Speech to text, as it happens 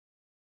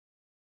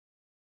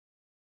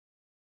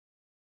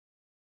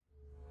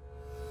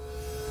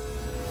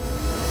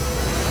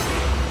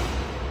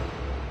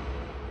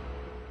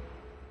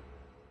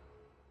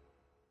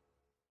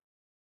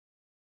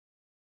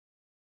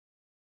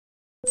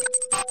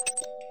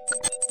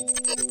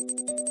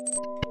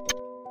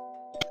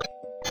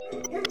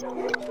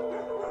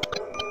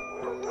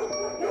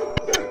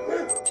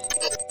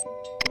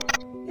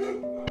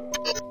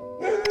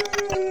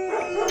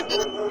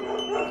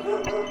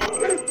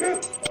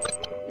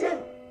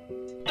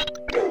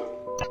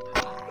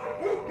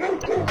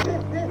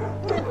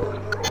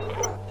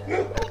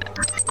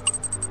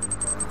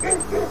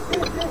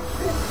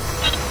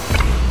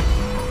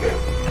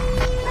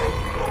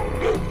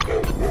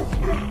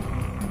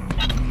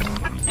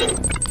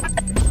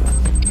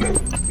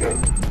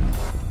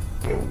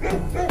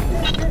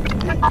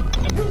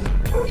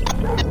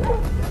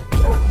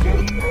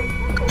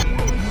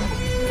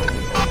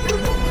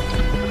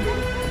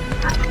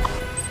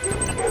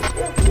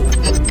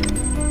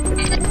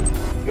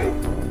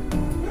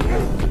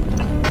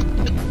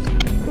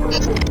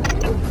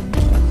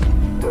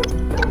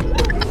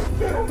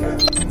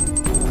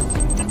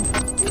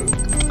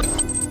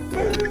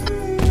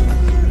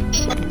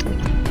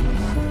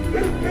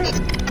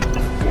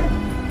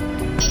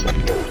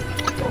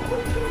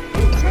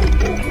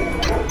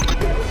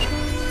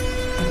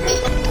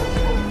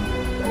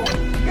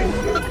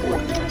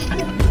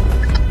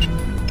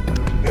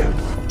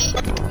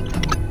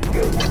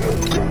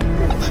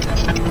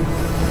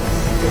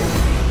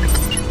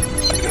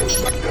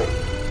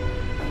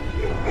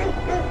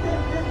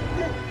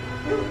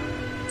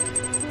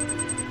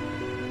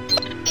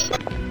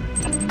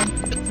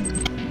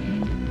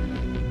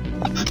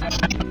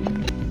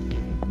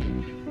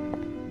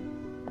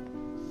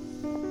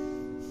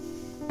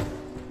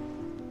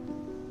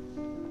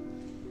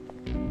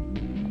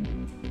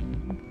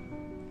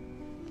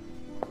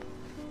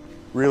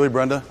Really,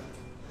 Brenda?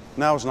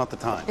 Now is not the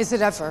time. Is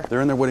it ever?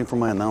 They're in there waiting for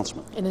my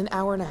announcement. In an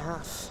hour and a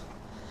half.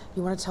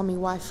 You want to tell me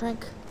why,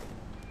 Frank?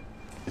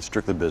 It's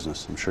strictly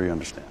business. I'm sure you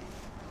understand.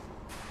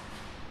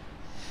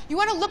 You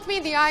want to look me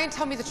in the eye and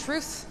tell me the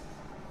truth?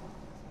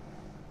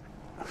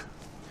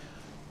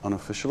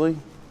 Unofficially,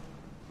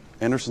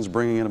 Anderson's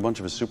bringing in a bunch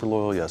of his super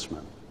loyal yes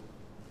men.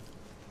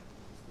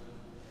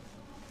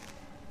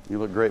 You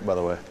look great, by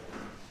the way.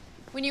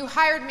 When you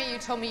hired me, you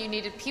told me you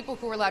needed people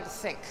who were allowed to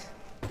think.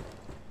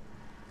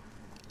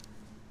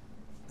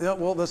 Yeah,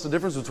 well, that's the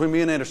difference between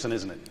me and Anderson,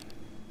 isn't it?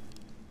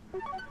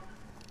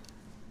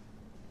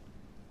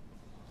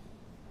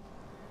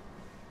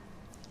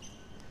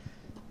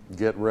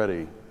 Get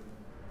ready.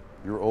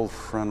 Your old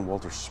friend,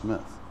 Walter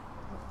Smith.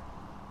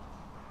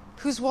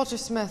 Who's Walter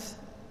Smith?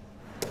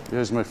 Yeah,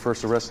 he's my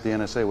first arrest at the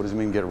NSA. What does he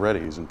mean, get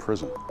ready? He's in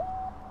prison.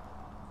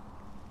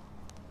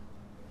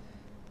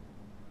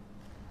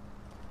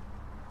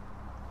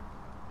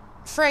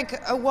 Frank,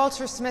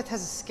 Walter Smith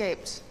has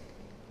escaped.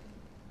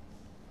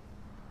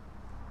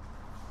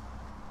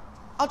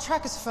 I'll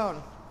track his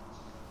phone.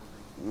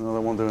 No,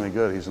 that won't do any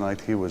good. He's an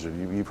IT wizard.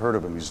 You've heard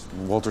of him. He's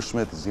Walter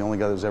Smith. He's the only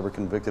guy that was ever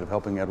convicted of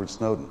helping Edward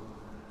Snowden.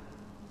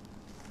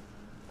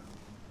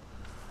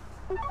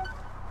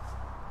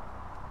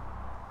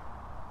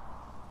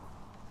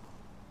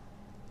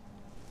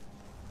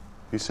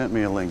 He sent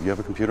me a link. Do you have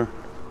a computer?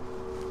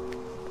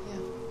 Yeah.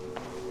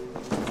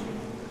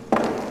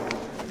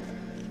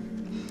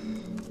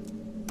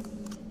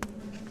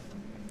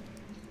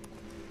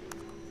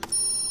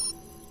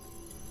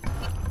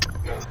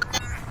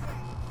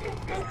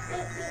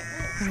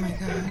 Oh my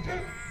God.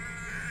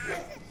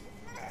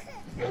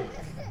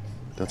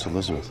 That's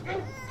Elizabeth.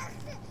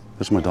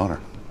 That's my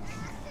daughter.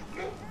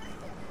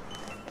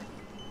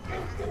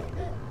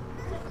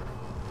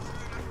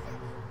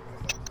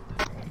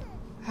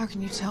 How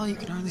can you tell? You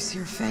can hardly see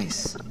her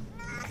face.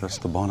 That's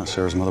the bonnet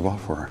Sarah's mother bought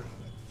for her.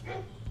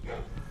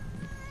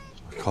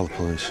 Call the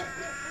police.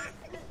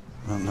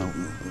 No,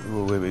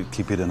 wait,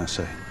 keep it in, I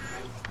say.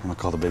 I'm gonna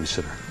call the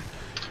babysitter.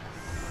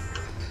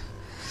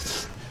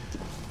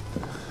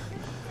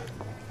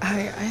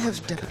 I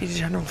have Deputy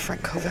General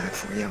Frank Kovac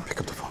for you. Pick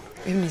up the phone.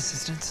 You need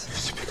assistance.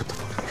 Just pick up the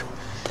phone.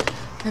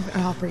 I have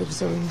an operative,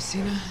 Zoe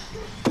Messina.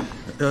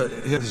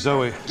 Yeah,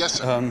 Zoe. Yes,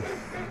 sir.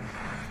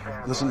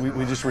 Listen,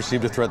 we just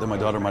received a threat that my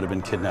daughter might have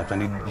been kidnapped. I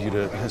need you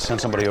to send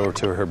somebody over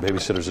to her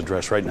babysitter's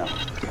address right now.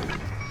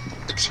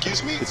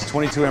 Excuse me? It's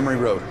 22 Emery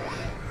Road.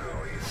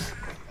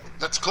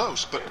 That's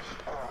close, but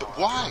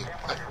why?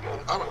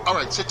 All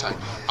right, sit tight.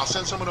 I'll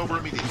send someone over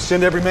immediately.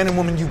 Send every man and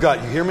woman you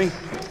got, you hear me?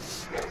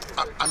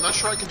 I'm not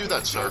sure I can do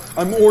that, sir.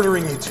 I'm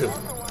ordering you to.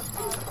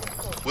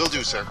 Will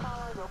do, sir.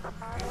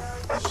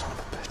 Son of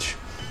a bitch.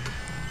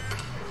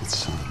 That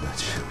son of a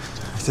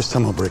bitch. This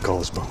time I'll break all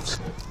his bones.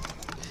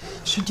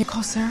 Should you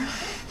call Sarah?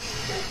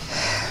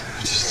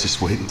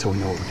 Just wait until we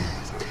know what we're dealing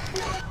with.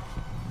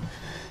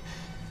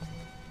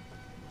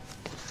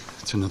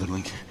 It's another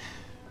link.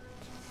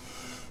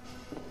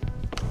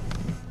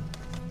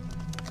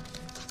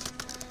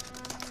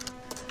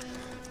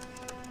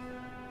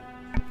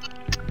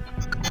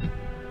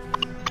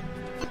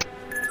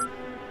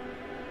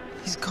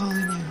 He's calling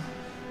you.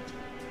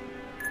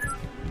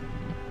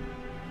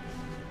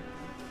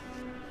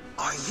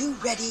 Are you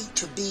ready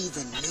to be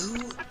the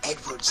new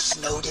Edward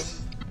Snowden?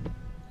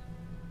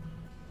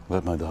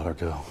 Let my daughter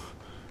go.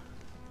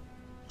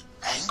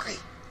 Angry?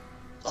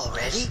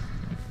 Already? ready?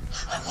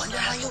 I wonder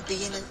how you'll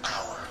be in an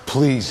hour.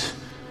 Please.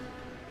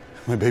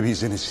 My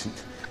baby's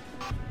innocent.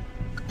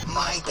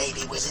 My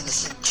baby was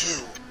innocent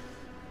too.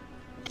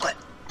 But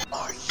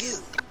are you?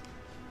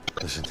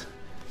 Listen.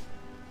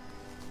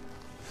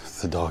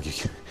 The dog, you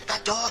can...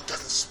 That dog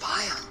doesn't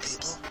spy on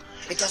people.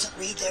 It doesn't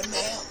read their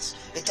mails.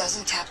 It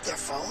doesn't tap their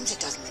phones. It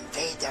doesn't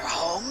invade their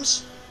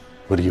homes.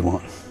 What do you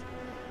want?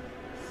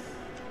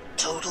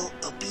 Total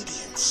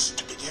obedience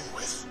to begin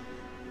with.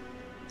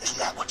 Isn't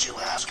that what you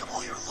ask of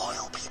all your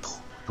loyal people?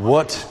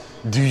 What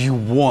do you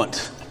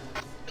want?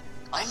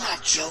 I'm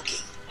not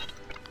joking.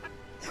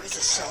 There is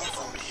a cell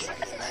phone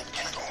hidden in that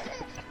kennel.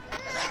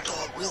 And that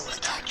dog will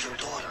attack your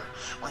daughter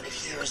when it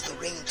hears the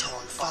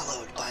ringtone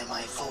followed by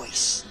my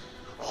voice.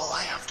 All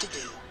I have to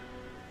do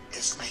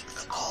is make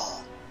the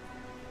call.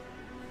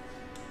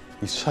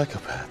 You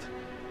psychopath.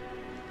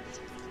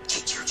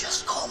 Did you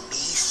just call me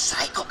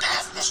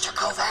psychopath, Mr.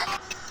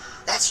 Kovac?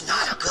 That's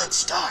not a good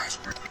start.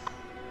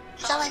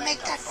 Shall I make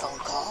that phone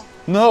call?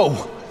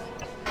 No!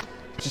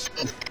 Just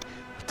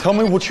tell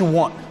me what you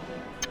want.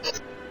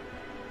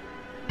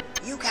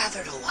 You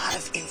gathered a lot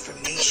of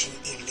information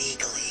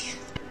illegally.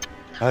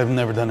 I've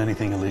never done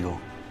anything illegal.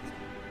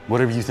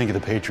 Whatever you think of the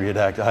Patriot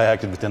Act, I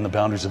acted within the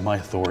boundaries of my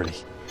authority.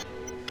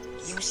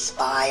 You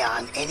spy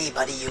on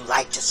anybody you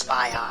like to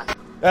spy on.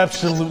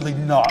 Absolutely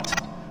not.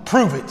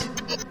 Prove it.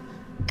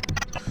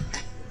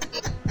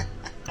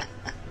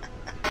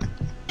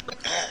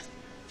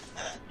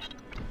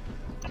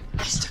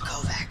 Mr.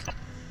 Kovac,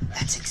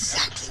 that's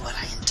exactly what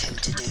I intend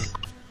to do.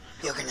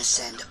 You're gonna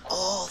send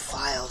all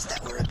files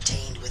that were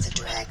obtained with a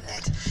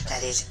dragnet.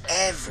 That is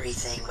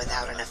everything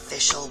without an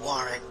official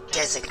warrant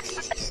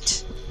designating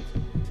it.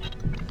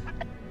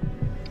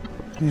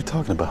 What are you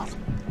talking about?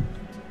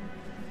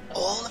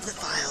 All of the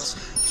files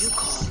you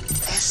call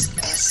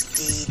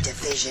SSD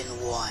Division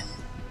 1.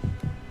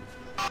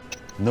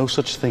 No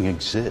such thing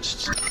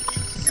exists.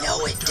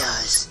 No, it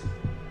does.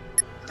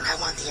 And I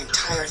want the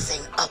entire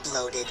thing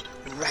uploaded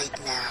right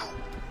now.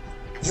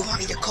 You want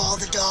me to call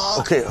the dog?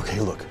 Okay,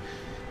 look.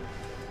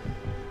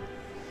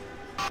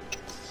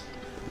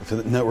 If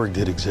the network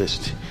did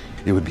exist,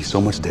 it would be so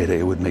much data,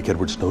 it would make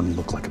Edward Snowden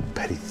look like a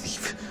petty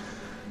thief.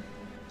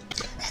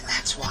 And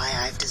that's why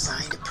I've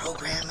designed a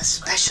program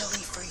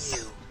especially for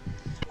you.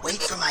 Wait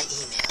for my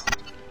email.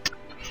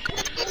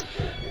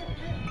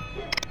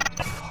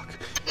 Fuck.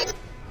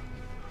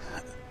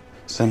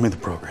 Send me the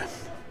program.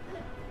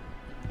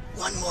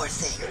 One more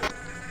thing.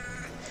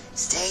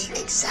 Stay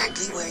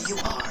exactly where you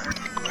are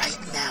right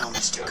now,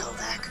 Mr.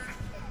 Kovac,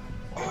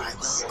 or I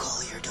will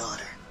call your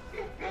daughter.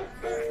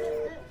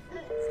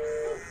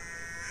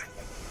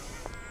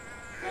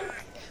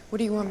 What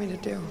do you want me to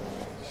do?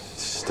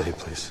 Stay,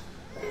 please.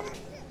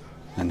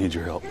 I need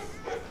your help.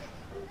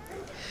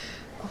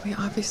 Well, we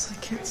obviously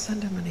can't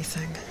send him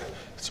anything.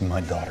 It's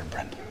my daughter,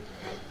 Brenda.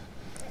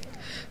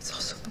 It's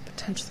also the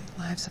potentially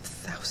lives of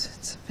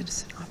thousands of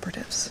innocent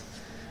operatives.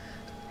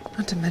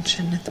 Not to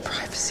mention the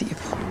privacy of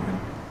home.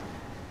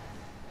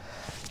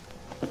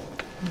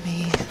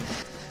 Me.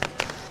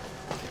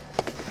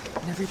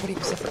 And everybody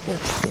who's ever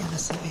worked for the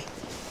NSA.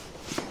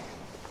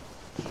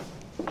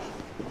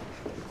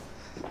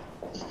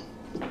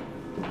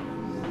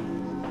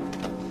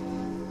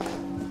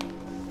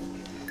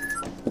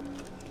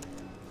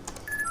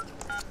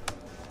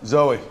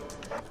 Zoe.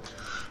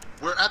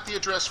 We're at the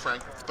address,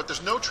 Frank, but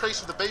there's no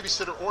trace of the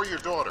babysitter or your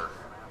daughter.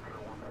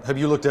 Have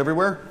you looked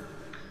everywhere?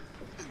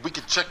 We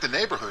could check the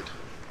neighborhood.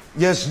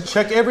 Yes,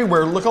 check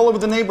everywhere. Look all over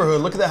the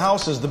neighborhood. Look at the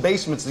houses, the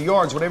basements, the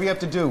yards, whatever you have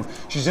to do.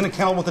 She's in a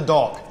kennel with a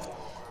dog.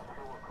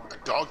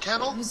 A dog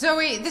kennel?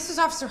 Zoe, this is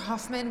Officer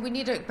Hoffman. We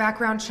need a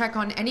background check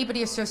on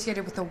anybody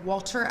associated with the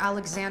Walter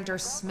Alexander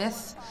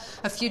Smith,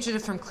 a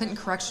fugitive from Clinton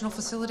Correctional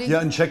Facility.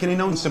 Yeah, and check any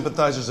known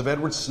sympathizers of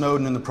Edward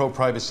Snowden and the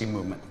pro-privacy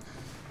movement.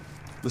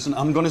 Listen,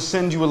 I'm going to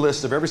send you a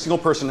list of every single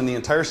person in the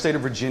entire state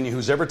of Virginia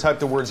who's ever typed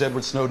the words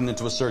Edward Snowden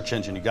into a search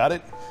engine. You got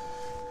it?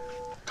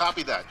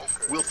 Copy that.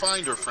 We'll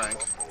find her,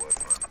 Frank.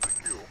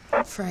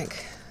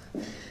 Frank,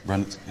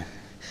 Brenda.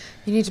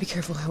 you need to be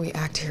careful how we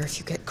act here. If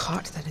you get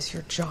caught, that is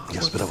your job.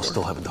 Yes, but I will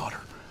still have a daughter.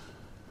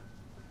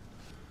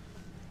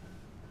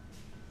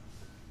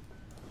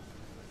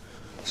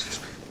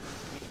 Excuse me.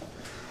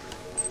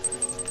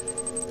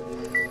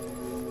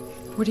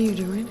 What are you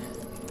doing?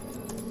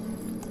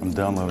 I'm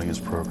downloading his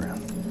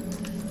program.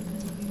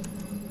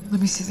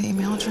 Let me see the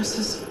email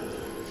addresses.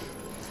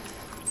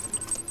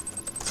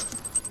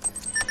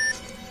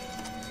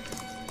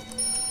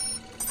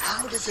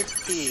 How does it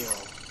feel?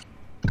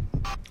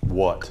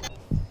 What?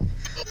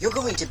 You're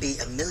going to be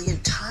 1,000,000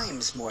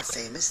 times more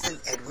famous than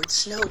Edward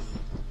Snowden.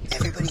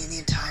 Everybody in the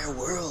entire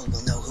world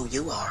will know who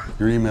you are.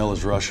 Your email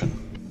is Russian.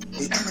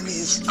 The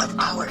enemies of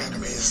our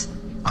enemies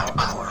are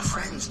our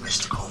friends,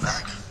 Mr.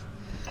 Kovac.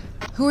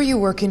 Who are you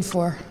working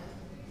for?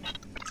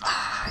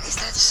 Is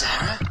that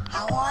Sarah?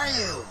 How are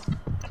you?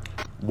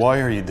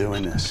 Why are you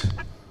doing this?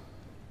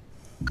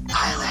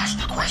 I'll ask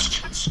the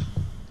questions.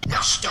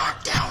 Now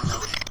start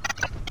downloading.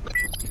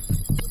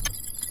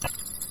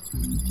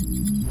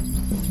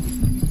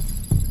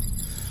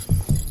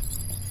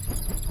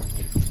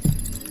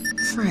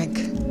 Frank.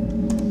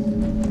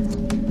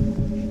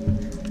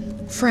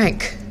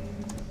 Frank.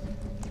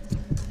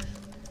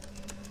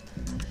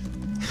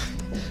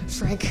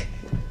 Frank,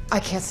 I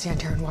can't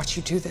stand here and watch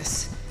you do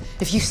this.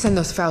 If you send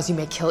those files, you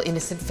may kill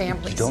innocent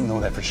families. You don't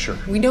know that for sure.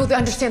 We know that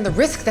understand the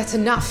risk, that's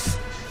enough.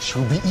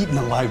 She'll be eaten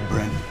alive,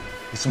 Bren.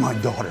 It's my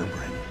daughter,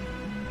 Bren.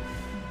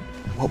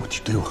 What would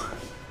you do?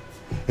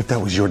 If that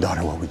was your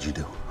daughter, what would you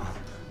do?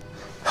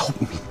 Help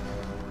me.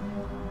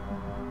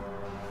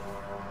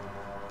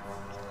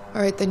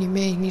 All right, then you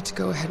may need to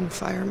go ahead and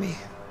fire me.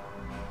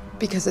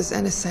 Because as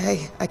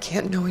NSA, I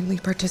can't knowingly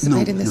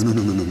participate in this. No,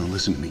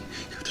 listen to me.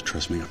 You have to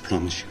trust me. I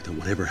promise you that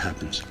whatever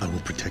happens, I will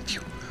protect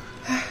you.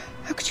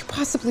 How could you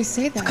possibly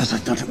say that? Because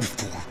I've done it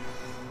before.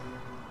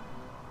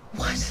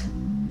 What?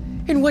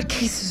 In what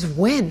cases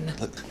when?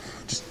 Look,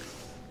 just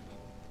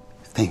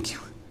thank you.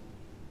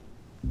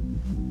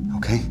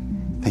 Okay?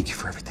 Thank you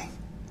for everything.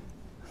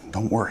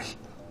 Don't worry.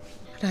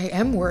 But I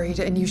am worried,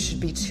 and you should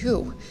be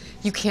too.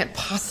 You can't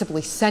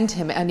possibly send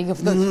him any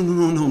of the...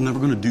 No, I'm never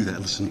going to do that.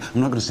 Listen,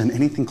 I'm not going to send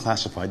anything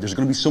classified. There's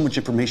going to be so much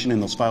information in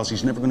those files,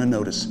 he's never going to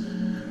notice.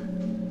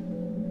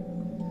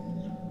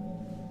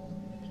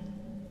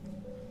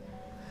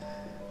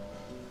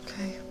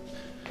 Okay.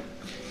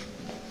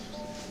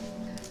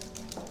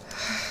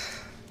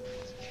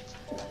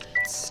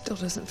 It still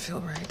doesn't feel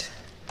right.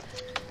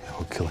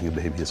 Oh, killing a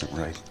baby isn't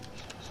right.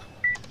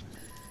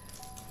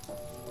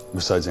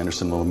 Besides,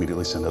 Anderson will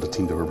immediately send out a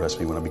team to arrest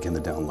me when I begin the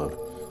download.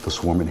 They'll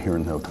swarm in here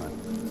in no time.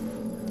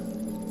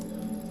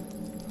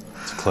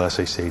 It's a Class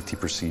A safety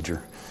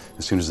procedure.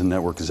 As soon as the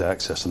network is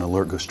accessed, an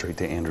alert goes straight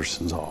to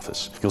Anderson's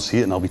office. You'll see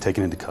it and I'll be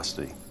taken into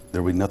custody.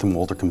 There will be nothing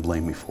Walter can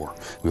blame me for.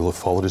 We will have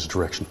followed his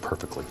direction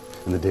perfectly,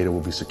 and the data will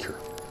be secure.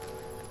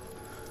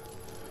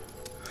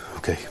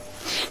 Okay,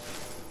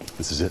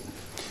 this is it.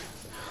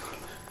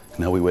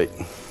 Now we wait.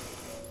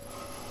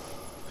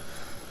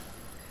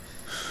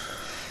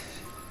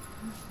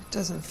 It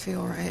doesn't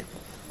feel right.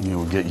 You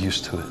will get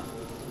used to it.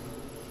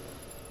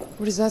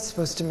 What is that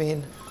supposed to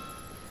mean?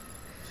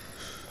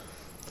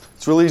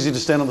 It's real easy to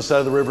stand on the side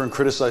of the river and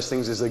criticize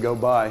things as they go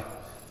by.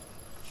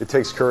 It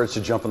takes courage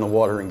to jump in the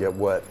water and get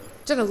wet.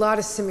 Done a lot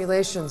of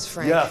simulations,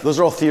 Frank. Yeah, those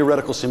are all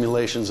theoretical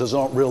simulations. Those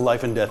aren't real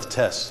life and death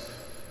tests.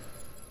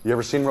 You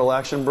ever seen real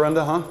action,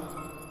 Brenda, huh?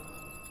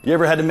 You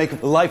ever had to make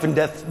a life and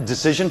death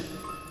decision?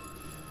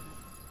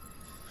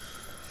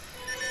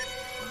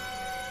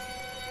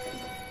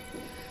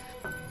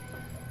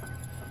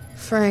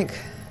 Frank.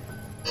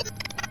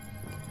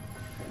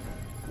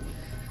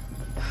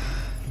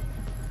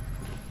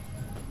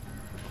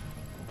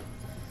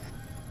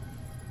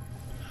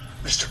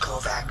 Mr.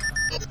 Kovac,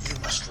 you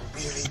must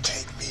really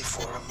take me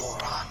for a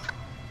moron.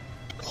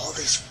 All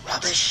this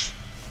rubbish?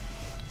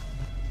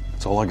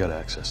 It's all I got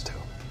access to.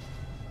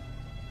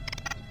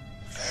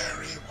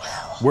 Very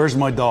well. Where's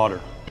my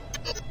daughter?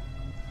 Do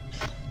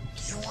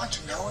you want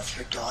to know if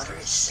your daughter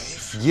is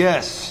safe?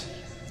 Yes.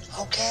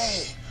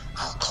 Okay,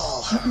 I'll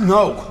call her.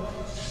 No.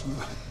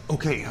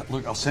 Okay,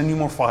 look, I'll send you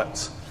more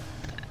files.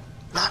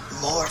 Not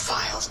more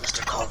files,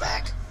 Mr.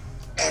 Kovac.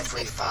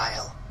 Every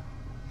file.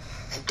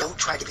 And don't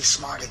try to be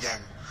smart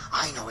again.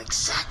 I know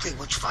exactly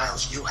which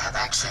files you have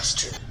access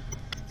to.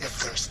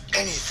 If there's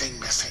anything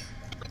missing,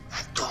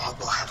 that dog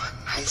will have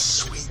a nice,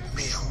 sweet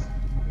meal.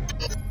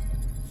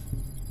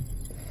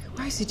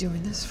 Why is he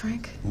doing this,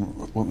 Frank?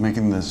 What,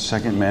 making the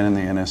second man in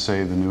the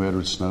NSA the new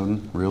Edward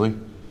Snowden? Really?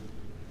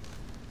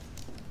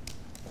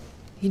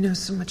 He knows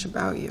so much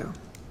about you.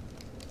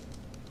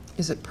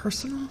 Is it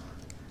personal?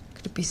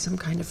 Could it be some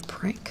kind of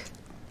prank?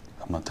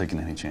 I'm not taking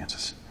any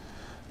chances.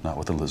 Not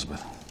with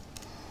Elizabeth.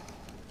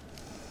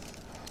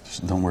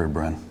 Just don't worry,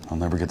 Bren. I'll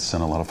never get to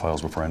send a lot of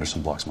files before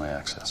Anderson blocks my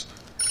access.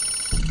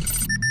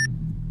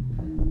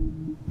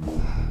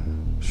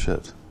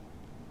 Shit.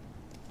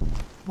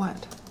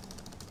 What?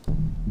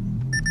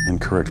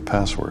 Incorrect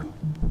password.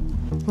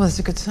 Well, that's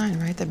a good sign,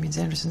 right? That means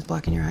Anderson's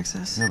blocking your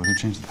access. Yeah, but who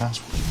changed the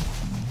password?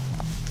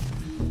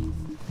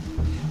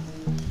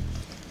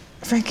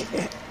 Frank,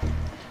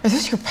 are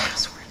those your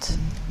passwords?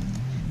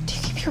 Do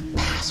you keep your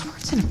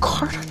passwords in a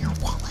card on your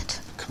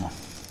wallet? Come on.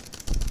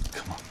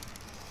 Come on.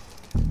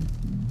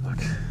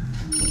 Look.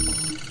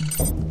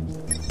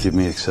 Give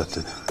me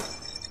accepted.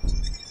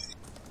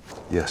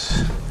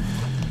 Yes.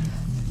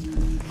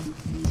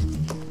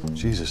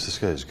 Jesus, this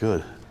guy is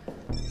good.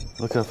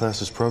 Look how fast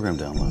this program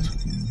downloads.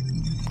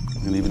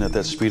 And even at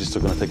that speed, it's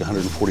still going to take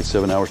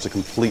 147 hours to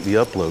complete the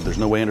upload. There's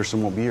no way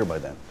Anderson won't be here by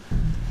then.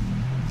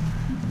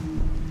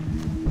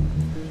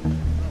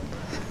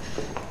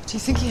 Do you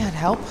think he had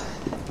help?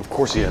 Of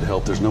course he had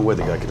help. There's no way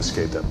the guy could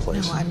escape that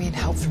place. No, I mean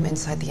help from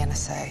inside the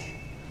NSA.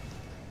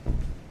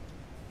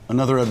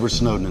 Another Edward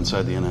Snowden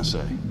inside the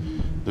NSA.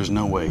 There's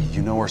no way.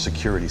 You know our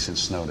security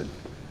since Snowden.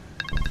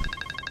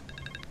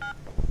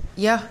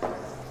 Yeah.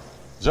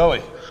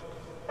 Zoe.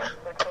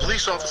 A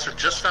police officer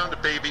just found a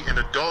baby in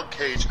a dog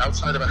cage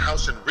outside of a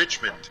house in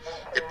Richmond.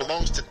 It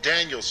belongs to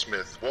Daniel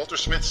Smith, Walter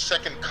Smith's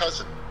second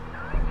cousin.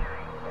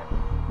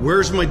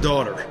 Where's my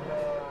daughter?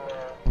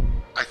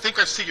 I think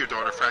I see your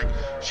daughter, Frank.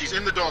 She's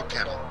in the dog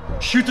kennel.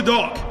 Shoot the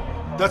dog.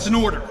 That's an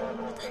order.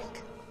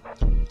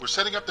 We're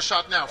setting up the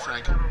shot now,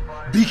 Frank.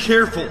 Be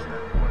careful.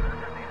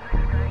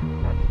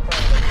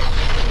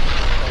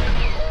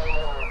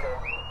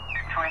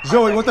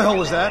 Zoe, what the hell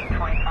was that?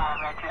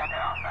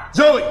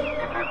 Zoe!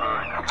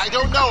 I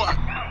don't know.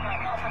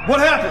 What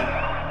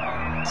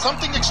happened?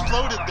 Something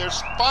exploded. There's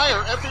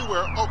fire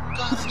everywhere. Oh,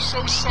 God, I'm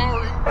so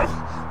sorry.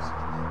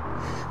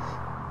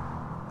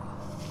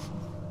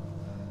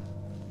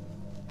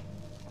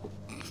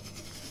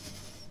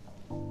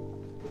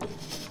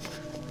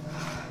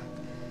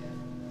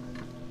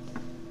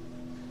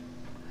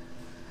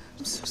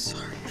 I'm so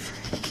sorry,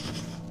 Frank.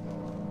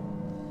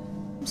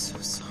 I'm so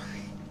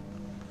sorry.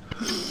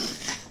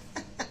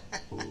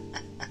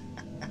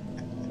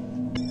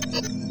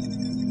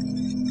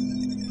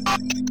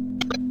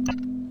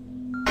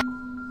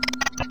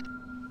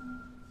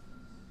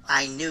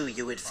 I knew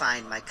you would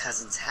find my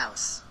cousin's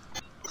house,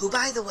 who,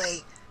 by the way,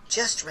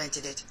 just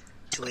rented it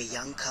to a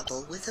young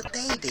couple with a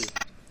baby.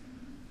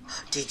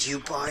 Did you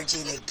barge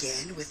in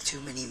again with too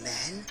many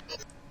men?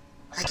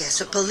 I guess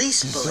a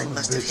police bullet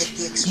must have hit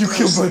the You explosives.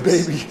 killed my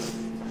baby.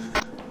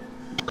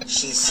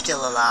 She's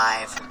still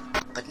alive,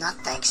 but not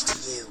thanks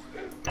to you.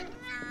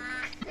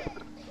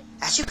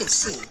 As you can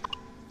see,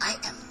 I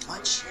am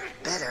much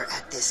better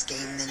at this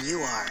game than you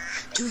are.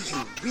 Do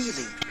you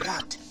really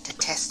want to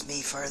test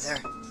me further?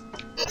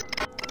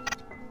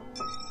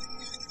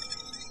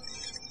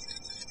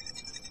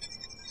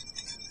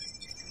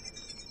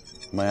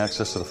 My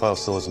access to the file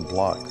still isn't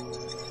blocked.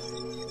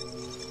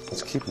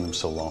 What's keeping them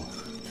so long?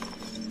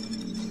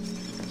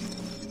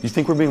 You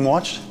think we're being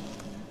watched?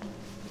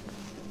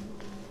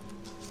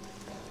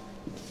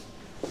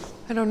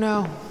 I don't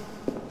know.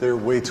 They're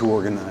way too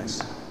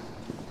organized.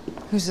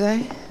 Who's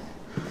they?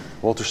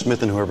 Walter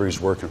Smith and whoever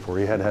he's working for,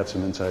 he had to have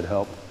some inside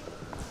help.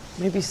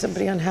 Maybe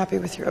somebody unhappy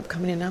with your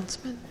upcoming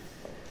announcement?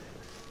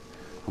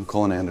 I'm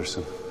calling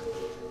Anderson.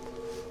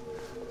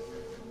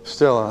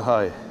 Stella,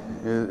 hi.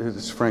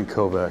 It's Frank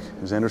Kovac.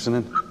 Is Anderson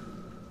in?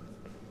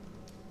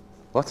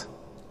 What?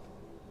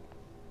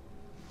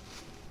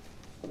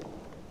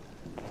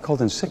 He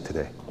called in sick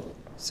today.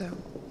 So,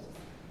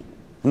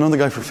 I've known the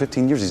guy for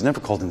 15 years. He's never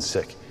called in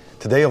sick.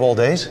 Today of all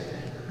days?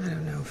 I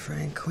don't know,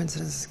 Frank.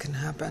 Coincidences can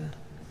happen.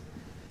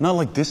 Not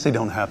like this, they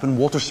don't happen.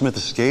 Walter Smith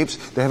escapes.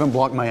 They haven't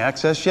blocked my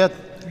access yet.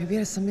 Maybe it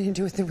has something to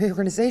do with the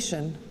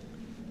reorganization.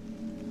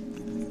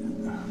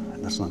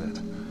 That's not it.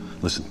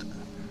 Listen,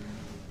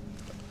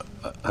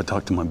 I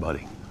talked to my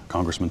buddy,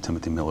 Congressman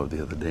Timothy Miller,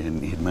 the other day,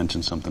 and he had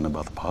mentioned something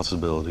about the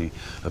possibility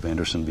of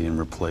Anderson being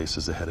replaced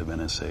as the head of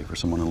NSA for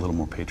someone a little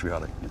more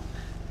patriotic.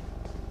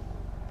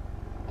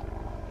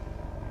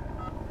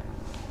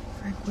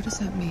 Frank, what does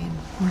that mean?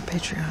 More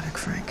patriotic,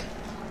 Frank.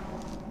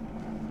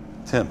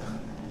 Tim.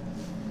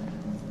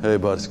 Hey,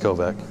 bud, it's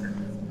Kovac.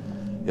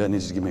 Yeah, I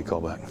need you to give me a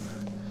call back.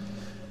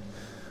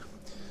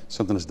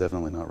 Something is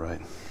definitely not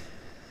right.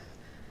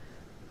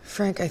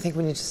 Frank, I think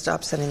we need to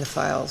stop sending the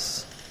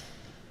files.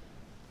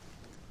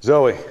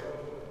 Zoe,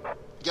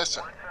 Yes,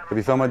 sir. have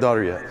you found my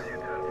daughter yet?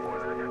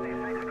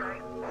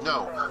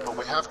 No, but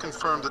we have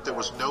confirmed that there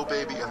was no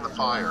baby in the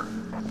fire.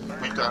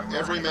 We've got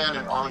every man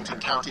in Arlington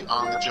County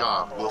on the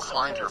job. We'll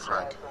find her,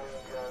 Frank.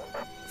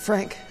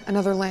 Frank,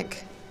 another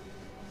link.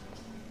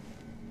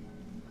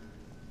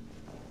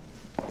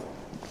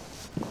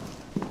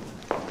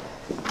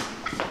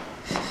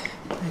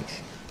 Frank.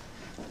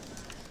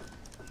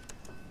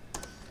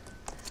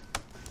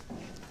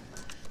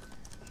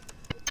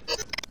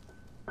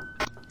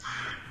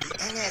 The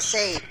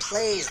NSA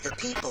plays the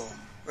people,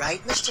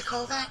 right, Mr.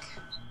 Kovac?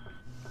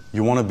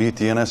 You want to beat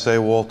the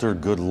NSA, Walter?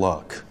 Good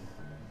luck.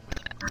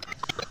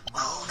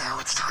 Well, now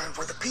it's time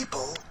for the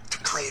people to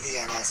play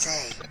the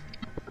NSA.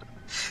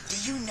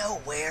 Do you know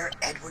where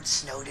Edward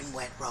Snowden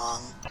went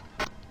wrong?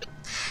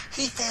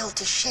 He failed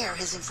to share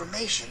his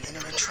information in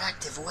an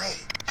attractive way.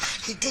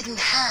 He didn't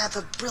have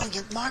a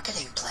brilliant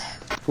marketing plan.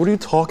 What are you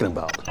talking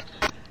about?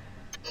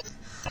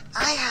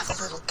 I have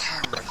a little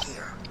camera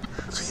here,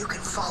 so you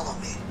can follow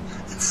me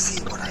and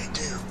see what I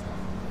do.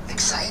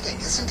 Exciting,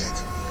 isn't it?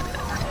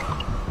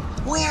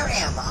 Where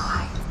am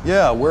I?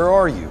 Yeah, where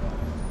are you?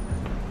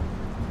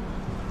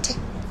 Tick,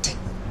 tick,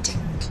 tick.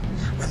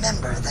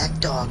 Remember, that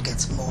dog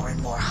gets more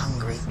and more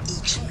hungry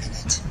each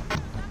minute.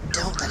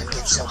 Don't let him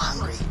get so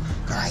hungry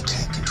that I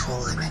can't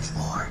control him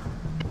anymore.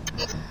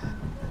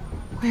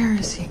 Where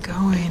is he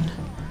going?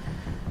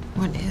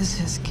 What is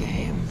his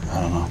game?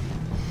 I don't know.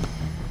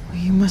 Well,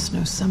 you must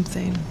know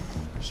something.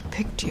 He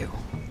picked you.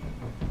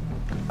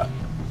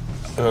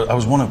 I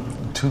was one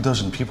of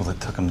 24 people that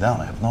took him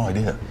down. I have no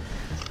idea.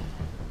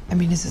 I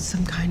mean, is it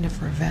some kind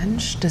of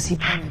revenge? Does he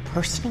blame you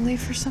personally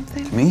for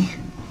something? Me?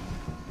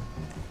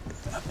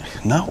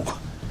 No.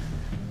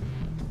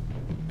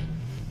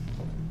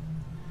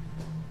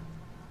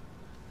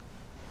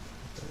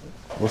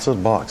 What's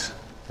that box?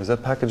 Has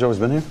that package always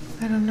been here?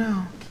 I don't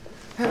know.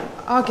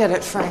 I'll get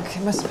it, Frank.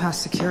 It must pass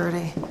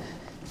security.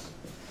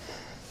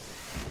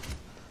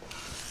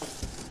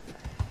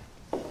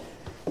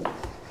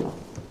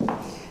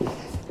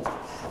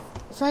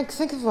 Frank,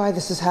 think of why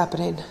this is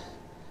happening.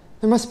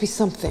 There must be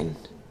something.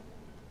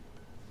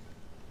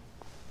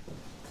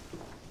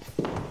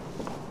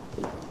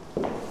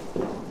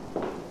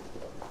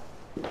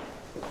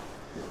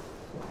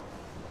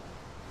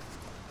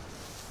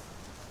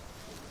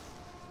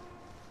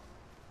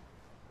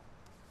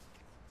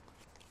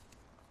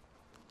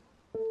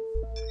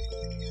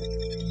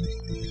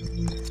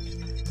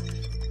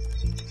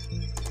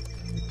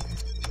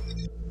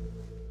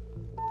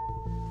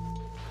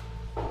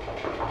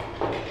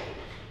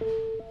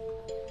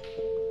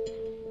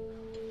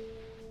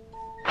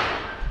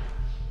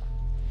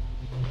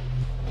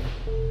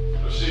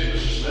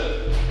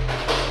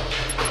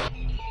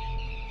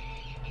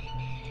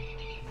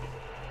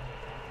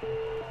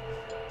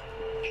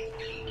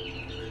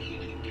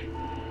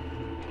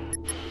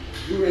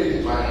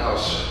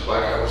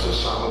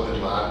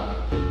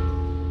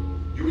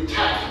 You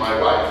attacked my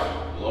wife.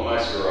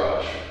 Lomax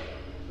Garage.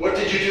 What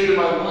did you do to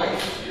my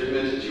wife? You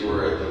admitted you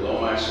were at the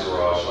Lomax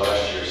Garage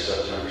last year,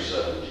 September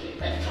 17th.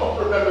 I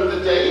don't remember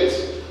the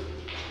date.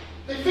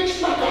 They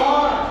fixed my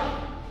car.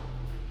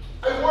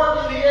 I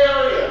work in the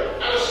area,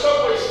 at a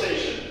subway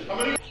station. I'm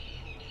gonna...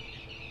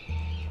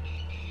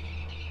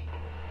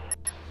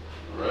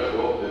 All right,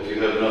 well, if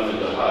you have nothing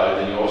to hide,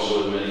 then you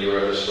also admit you were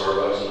at the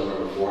Starbucks on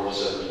November 4th at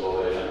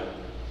 7:12 a.m.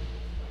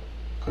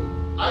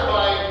 I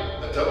buy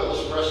a double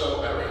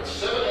espresso at around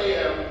 7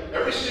 a.m.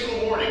 every single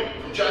morning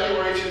from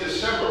January to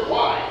December.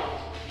 Why?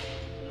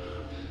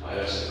 I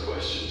asked the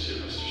question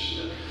too, Mr.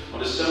 Smith. On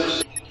December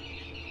 6th,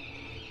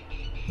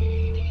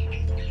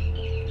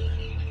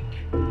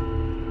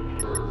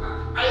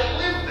 I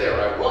live there,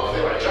 I walk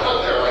there, I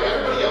jog there like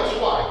everybody else.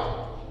 Why?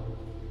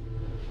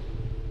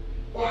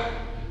 Why?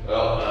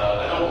 well,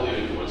 I don't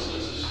believe in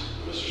coincidences,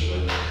 Mr.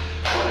 Smith.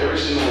 On every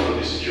single one of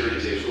these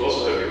security tapes, we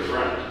also have your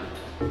friend,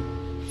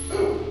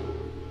 Who?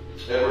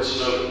 Edward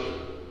Snowden.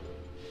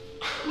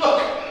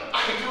 Look,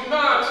 I do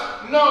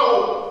not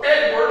know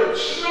Edward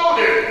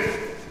Snowden.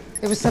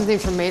 It was something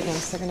for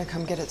maintenance. They're gonna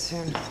come get it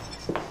soon.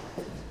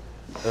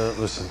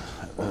 Listen,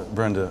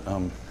 Brenda,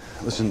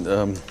 listen,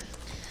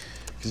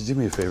 could you do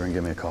me a favor and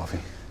get me a coffee?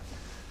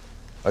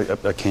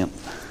 I can't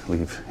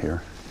leave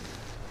here.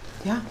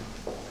 Yeah.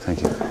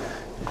 Thank you.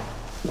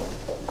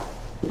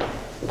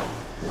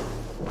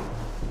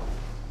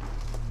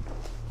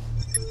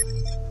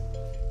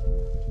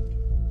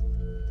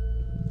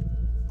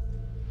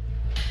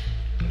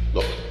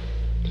 Look,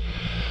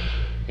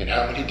 in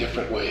how many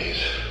different ways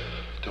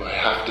do I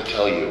have to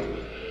tell you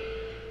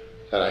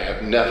that I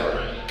have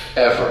never,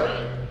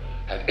 ever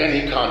had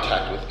any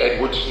contact with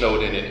Edward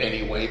Snowden in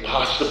any way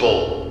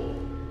possible?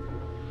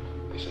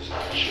 This is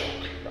not a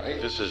joke,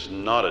 right? This is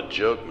not a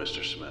joke,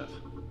 Mr. Smith.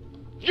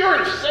 You're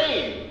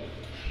insane!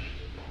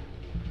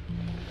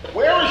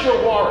 Where is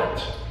your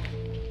warrant?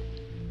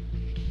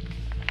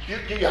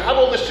 You have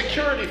all this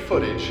security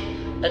footage,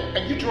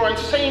 and you draw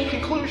insane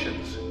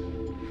conclusions.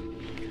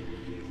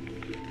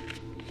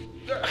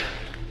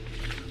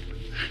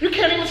 You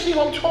can't even see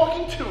who I'm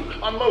talking to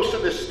on most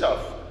of this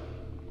stuff.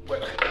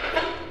 Look,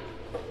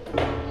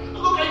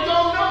 I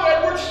don't know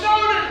Edward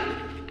Snowden!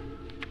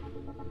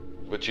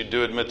 But you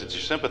do admit that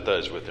you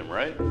sympathize with him,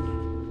 right?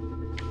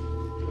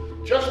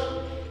 Just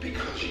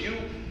because you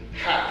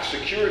hack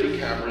security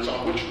cameras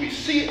on which we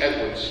see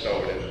Edward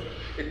Snowden,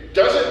 it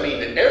doesn't mean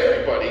that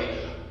everybody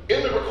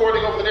in the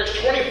recording over the next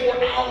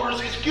 24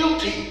 hours is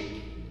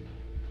guilty.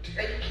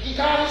 He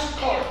got his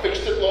car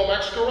fixed at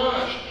Lomax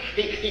Garage.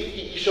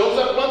 He shows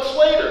up months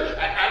later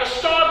at a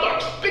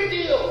Starbucks. Big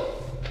deal.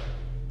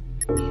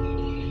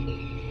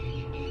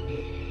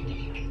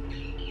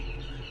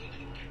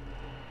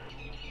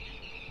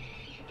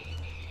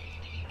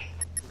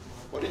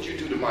 What did you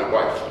do to my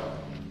wife?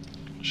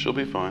 She'll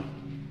be fine.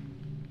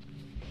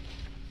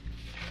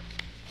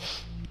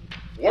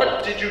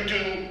 What did you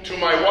do to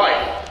my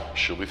wife?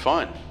 She'll be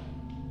fine.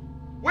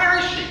 Where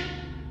is she?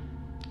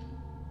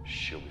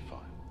 She'll be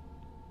fine.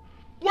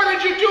 What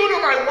did you do to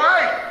my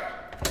wife?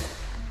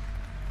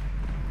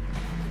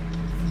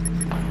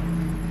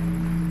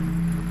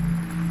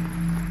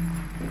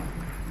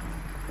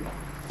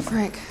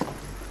 Frank.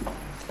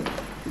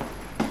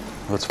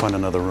 Let's find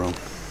another room.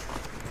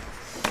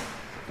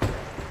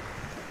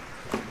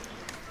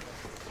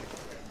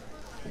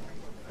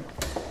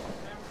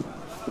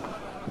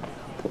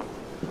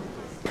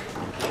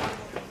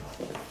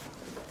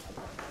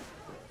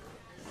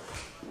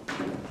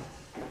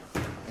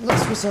 It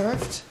looks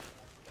reserved.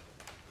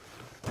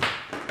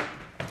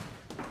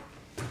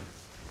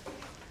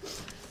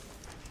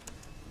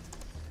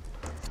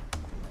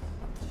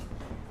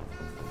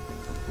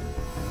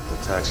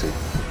 Taxi.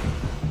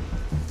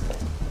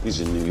 He's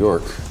in New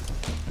York.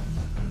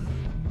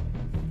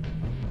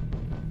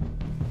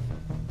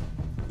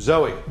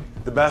 Zoe,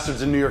 the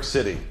bastard's in New York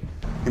City.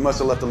 He must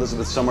have left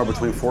Elizabeth somewhere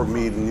between Fort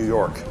Meade and New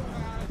York.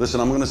 Listen,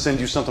 I'm going to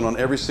send you something on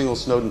every single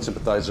Snowden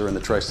sympathizer in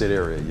the tri-state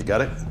area. You got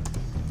it?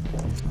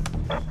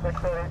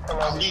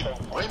 I'll need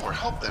way more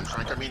help then,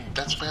 Frank. I mean,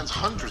 that spans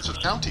hundreds of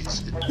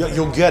counties. Yeah,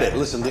 you'll get it.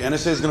 Listen, the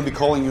NSA is going to be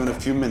calling you in a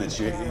few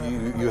minutes. You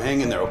hang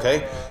in there,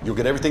 okay? You'll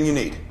get everything you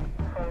need.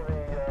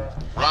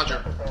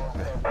 Roger.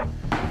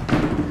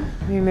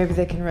 I mean, maybe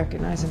they can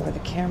recognize him by the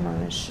camera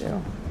on his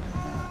shoe.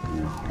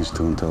 Yeah, he's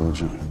too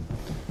intelligent.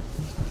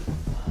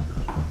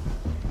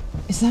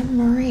 Is that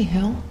Murray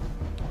Hill?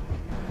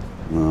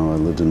 No, I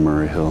lived in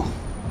Murray Hill.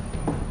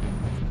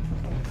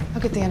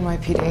 I'll get the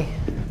NYPD.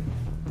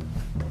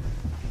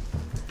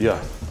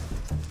 Yeah.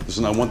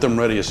 Listen, I want them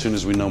ready as soon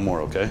as we know more,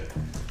 okay?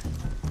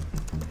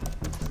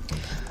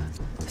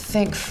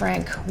 Think,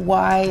 Frank,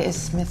 why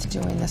is Smith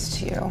doing this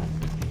to you?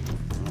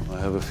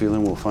 I have a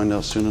feeling we'll find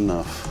out soon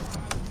enough.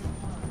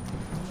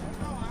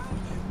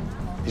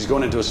 He's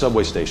going into a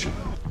subway station.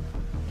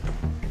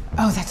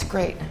 Oh, that's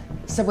great.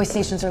 Subway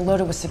stations are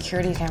loaded with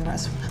security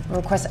cameras.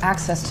 We'll request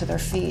access to their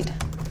feed.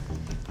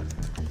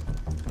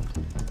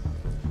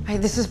 Hi,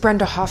 this is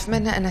Brenda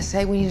Hoffman,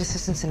 NSA. We need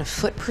assistance in a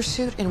foot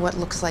pursuit in what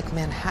looks like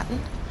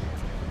Manhattan.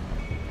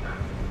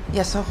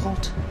 Yes, I'll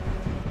hold.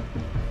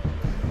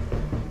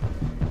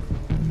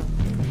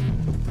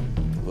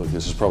 Look,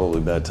 this is probably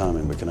bad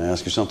timing, but can I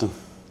ask you something?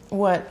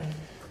 What?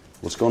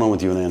 What's going on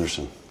with you and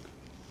Anderson?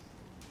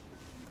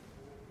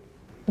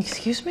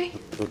 Excuse me?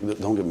 Look,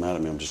 don't get mad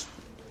at me. I'm just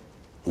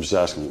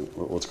asking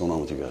what's going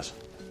on with you guys.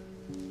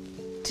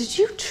 Did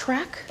you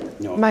track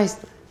No, my...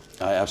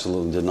 I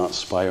absolutely did not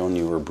spy on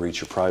you or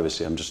breach your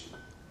privacy.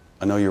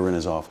 I know you were in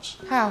his office.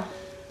 How?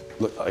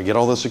 Look, I get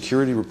all the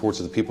security reports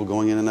of the people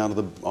going in and out of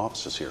the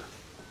offices here.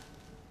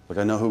 Look,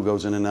 I know who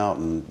goes in and out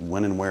and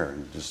when and where.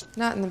 And just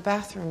Not in the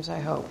bathrooms, I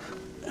hope.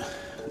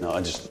 no,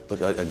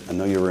 look, I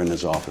know you were in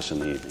his office in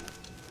the evening.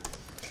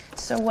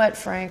 So what,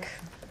 Frank?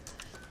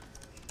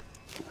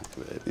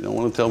 If you don't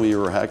want to tell me you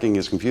were hacking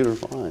his computer,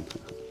 fine.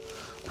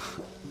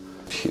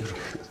 Computer.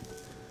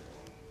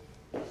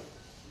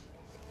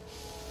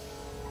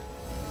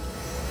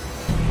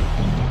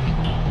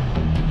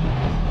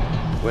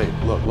 Wait,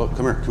 look,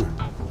 come here.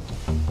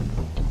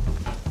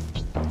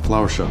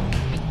 Flower shop.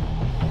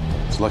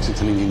 It's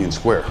Lexington and Union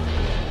Square.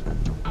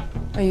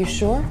 Are you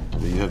sure?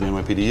 Do you have the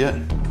NYPD yet?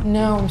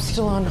 No, I'm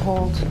still on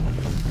hold.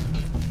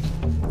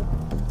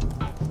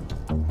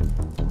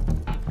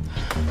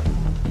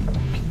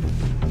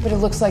 But it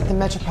looks like the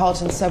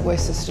Metropolitan subway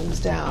system's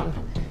down.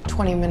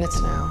 20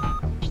 minutes now.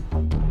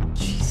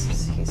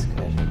 Jesus, he's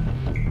good.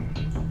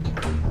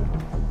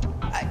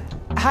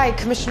 Hi,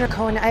 Commissioner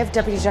Cohen. I have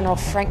Deputy General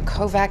Frank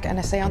Kovac,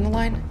 NSA, on the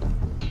line.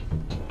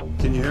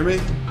 Can you hear me?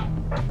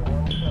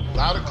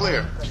 Loud and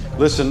clear.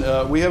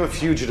 Listen, we have a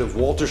fugitive,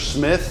 Walter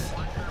Smith.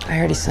 I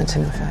already sent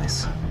him the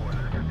files.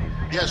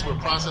 Yes, we're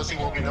processing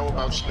what we know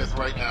about Smith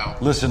right now.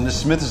 Listen, this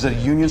Smith is at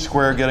Union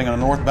Square getting on a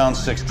northbound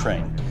 6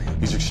 train.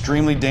 He's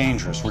extremely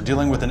dangerous. We're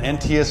dealing with an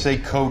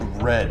NTSA code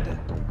red.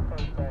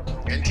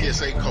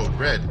 NTSA code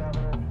red.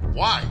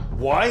 Why?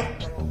 Why?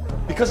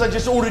 Because I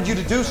just ordered you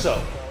to do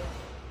so.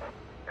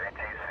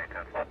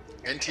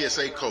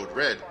 NTSA code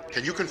red.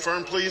 Can you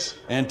confirm, please?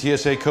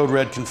 NTSA code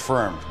red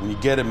confirmed. When you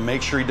get him,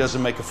 make sure he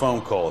doesn't make a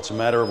phone call. It's a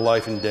matter of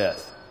life and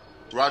death.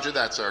 Roger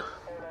that, sir.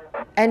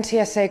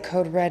 NTSA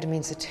code red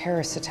means a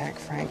terrorist attack,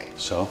 Frank.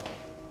 So?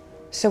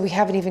 So we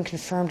haven't even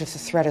confirmed if the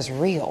threat is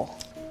real.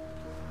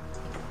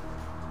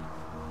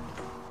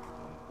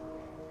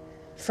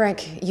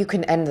 Frank, you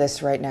can end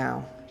this right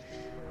now.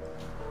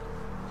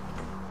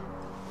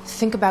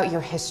 Think about your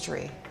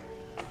history.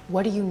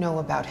 What do you know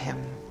about him?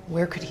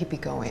 Where could he be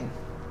going?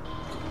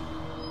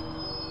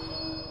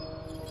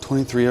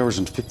 23 hours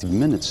and 50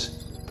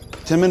 minutes.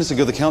 10 minutes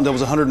ago, the countdown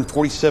was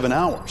 147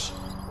 hours.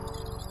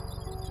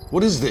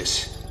 What is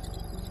this?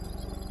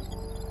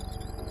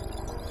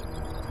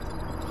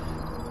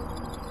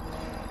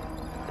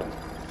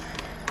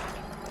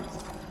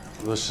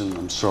 Listen,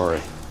 I'm sorry.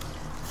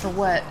 For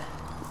what?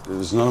 It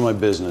was none of my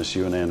business,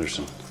 you and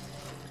Anderson.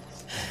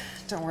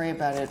 Don't worry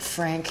about it,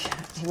 Frank.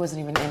 He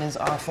wasn't even in his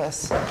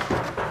office.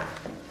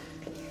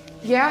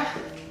 Yeah?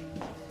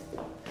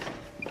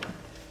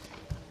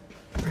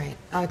 Right,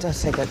 I'll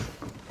just say good.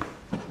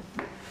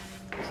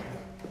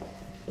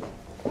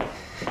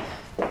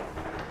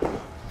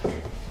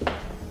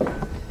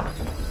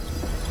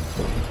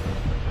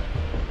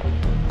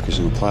 He's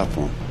on the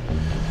platform.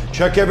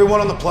 Check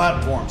everyone on the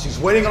platforms. He's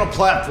waiting on a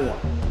platform.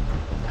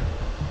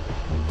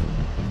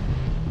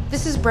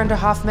 This is Brenda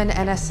Hoffman,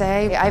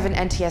 NSA. I have an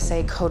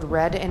NTSA code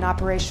red in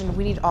operation.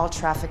 We need all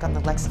traffic on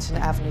the Lexington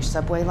Avenue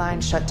subway line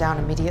shut down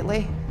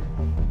immediately.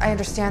 I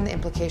understand the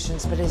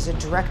implications, but it is a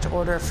direct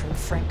order from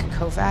Frank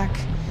Kovac.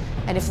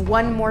 And if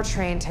one more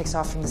train takes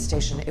off from the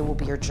station, it will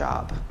be your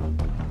job.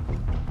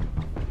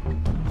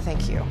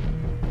 Thank you.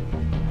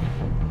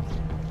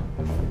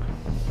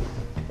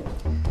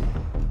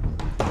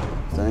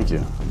 Thank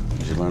you.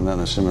 Did you learn that in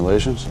the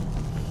simulations?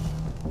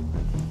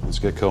 Let's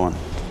get going.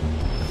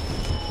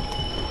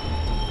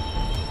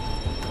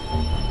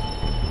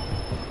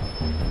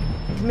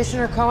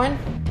 Commissioner Cohen?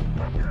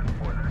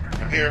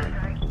 I'm here.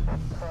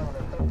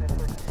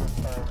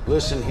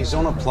 Listen, he's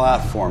on a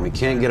platform. He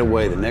can't get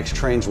away. The next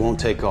trains won't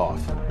take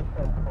off.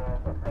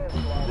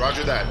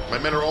 Roger that. My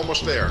men are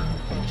almost there.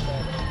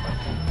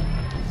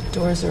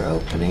 Doors are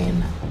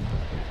opening.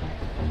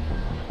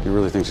 He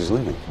really thinks he's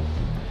leaving.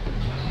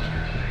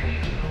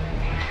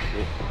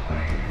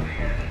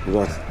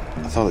 Well,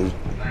 I thought he was...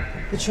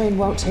 The train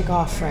won't take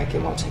off, Frank.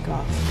 It won't take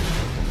off.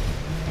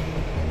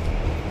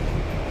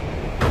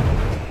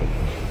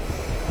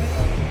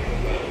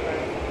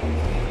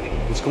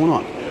 What's going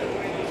on?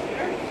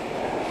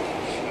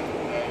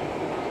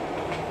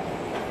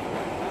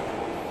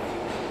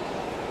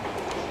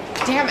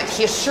 Damn it,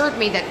 he assured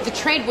me that the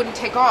train wouldn't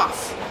take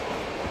off.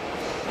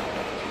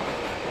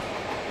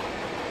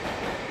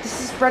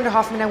 This is Brenda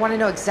Hoffman. I want to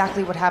know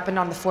exactly what happened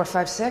on the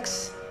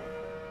 456.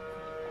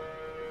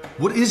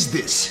 What is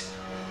this?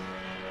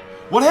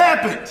 What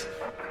happened?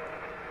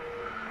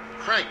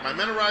 Frank, my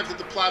men arrived at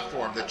the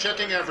platform. They're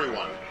checking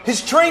everyone.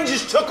 His train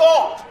just took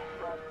off.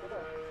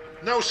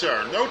 No,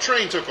 sir. No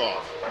train took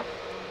off.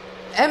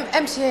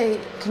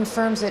 MTA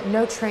confirms that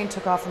no train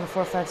took off on the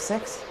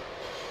 456.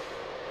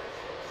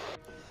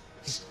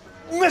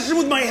 Messing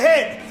with my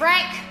head.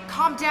 Frank,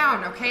 calm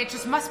down, okay? It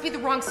just must be the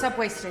wrong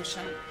subway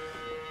station.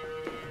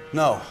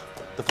 No,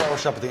 the flower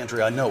shop at the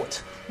entry, I know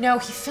it. No,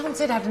 he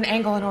filmed it at an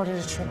angle in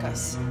order to trick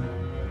us.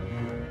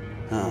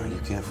 Oh, you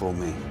can't fool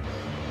me.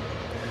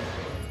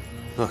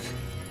 Look,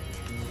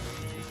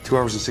 2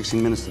 hours and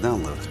 16 minutes to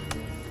download.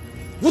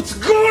 What's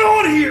going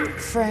on here?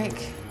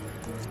 Frank,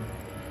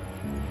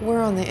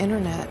 we're on the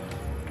internet.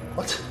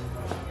 What?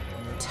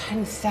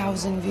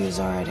 10,000 views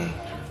already.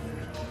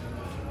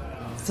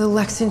 The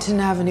Lexington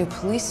Avenue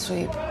police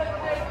sweep.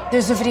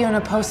 There's a video and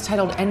a post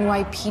titled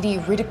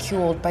NYPD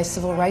ridiculed by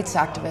civil rights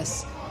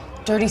activists.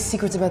 Dirty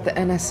secrets about the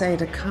NSA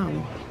to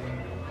come.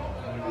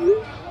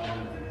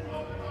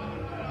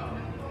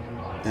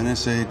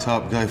 NSA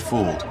top guy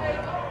fooled.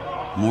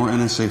 More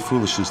NSA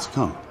foolishness to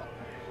come.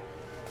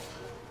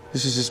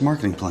 This is his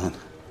marketing plan.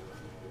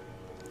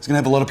 He's gonna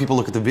have a lot of people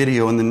look at the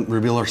video and then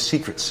reveal our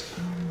secrets.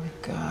 Oh my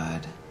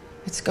God.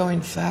 It's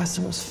going fast,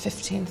 almost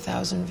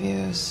 15,000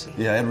 views.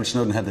 Yeah, Edward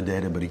Snowden had the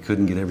data, but he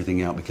couldn't get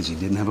everything out because he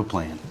didn't have a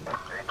plan.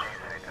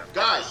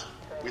 Guys,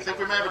 we think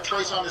we may have a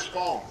trace on his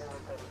phone.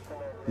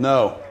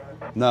 No.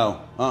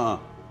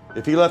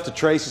 If he left a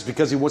trace, it's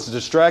because he wants to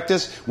distract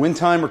us, win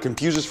time, or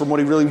confuse us from what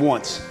he really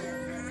wants.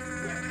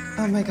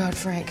 Oh my God,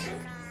 Frank.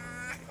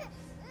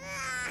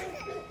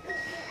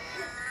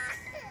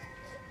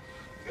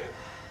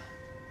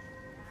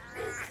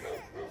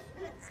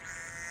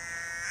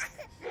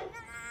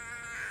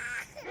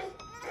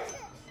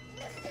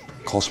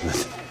 Call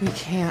Smith. We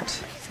can't,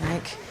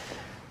 Frank.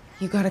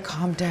 You gotta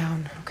calm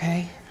down,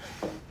 okay?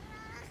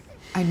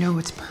 I know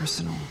it's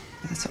personal,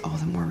 but that's all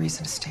the more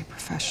reason to stay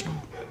professional.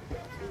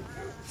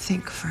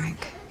 Think,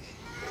 Frank.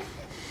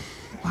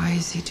 Why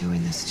is he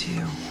doing this to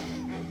you?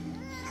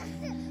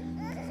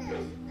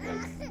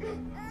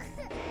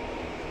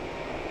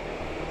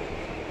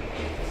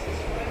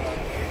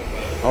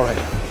 All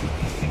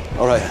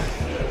right.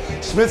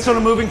 Smith's on a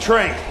moving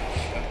train.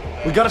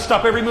 We gotta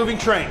stop every moving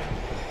train.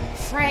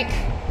 Frank,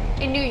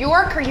 in New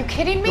York? Are you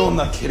kidding me? No, I'm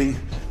not kidding.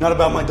 Not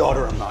about my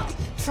daughter, I'm not.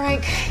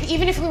 Frank,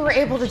 even if we were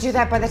able to do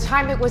that, by the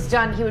time it was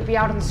done, he would be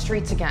out on the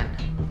streets again.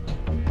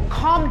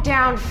 Calm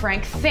down,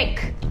 Frank.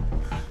 Think.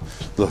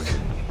 Look.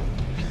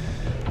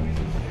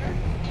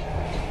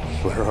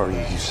 Where are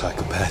you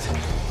psychopath?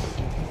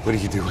 What are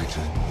you doing?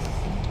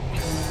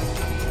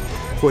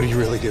 What are you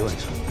really doing?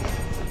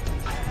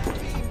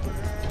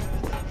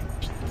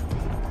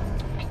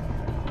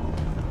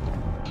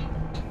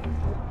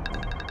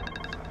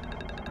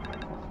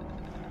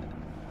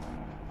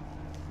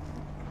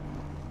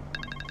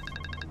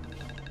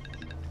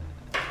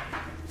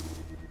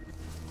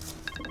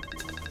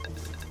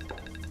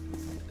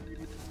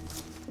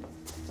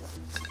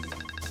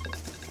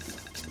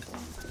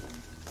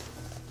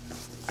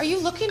 Are you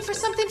looking for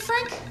something,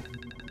 Frank?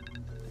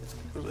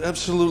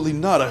 Absolutely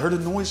not. I heard a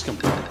noise come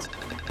from it.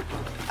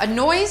 A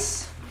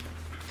noise?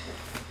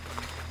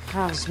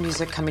 Oh, there's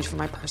music coming from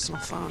my personal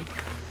phone.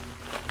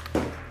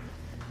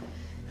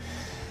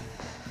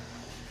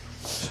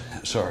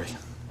 Sorry.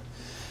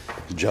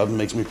 The job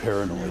makes me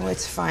paranoid. No,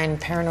 it's fine.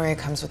 Paranoia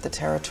comes with the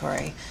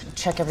territory.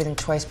 Check everything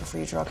twice before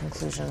you draw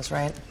conclusions,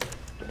 right?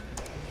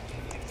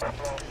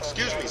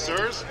 Excuse me,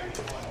 sirs.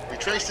 We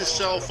traced his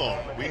cell phone.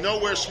 We know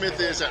where Smith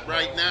is at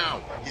right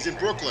now. He's in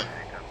Brooklyn.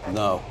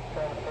 No.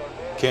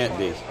 Can't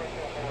be.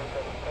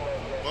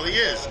 Well, he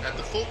is, at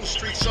the Fulton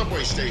Street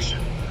subway station.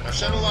 I've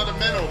sent a lot of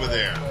men over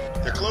there.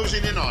 They're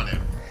closing in on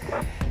him.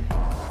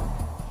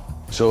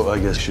 So I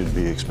guess you should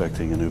be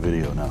expecting a new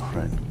video now,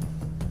 right?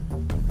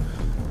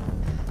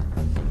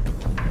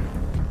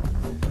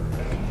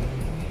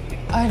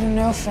 I don't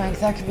know, Frank.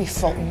 That could be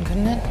Fulton,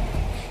 couldn't it?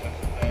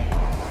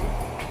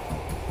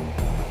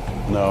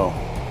 No.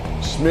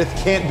 Smith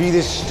can't be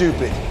this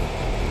stupid.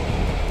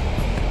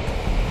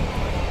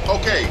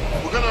 Okay,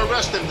 we're gonna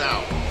arrest him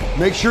now.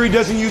 Make sure he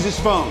doesn't use his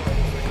phone.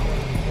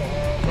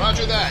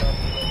 Roger that.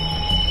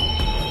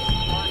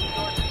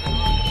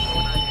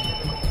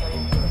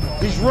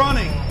 He's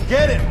running.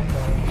 Get him.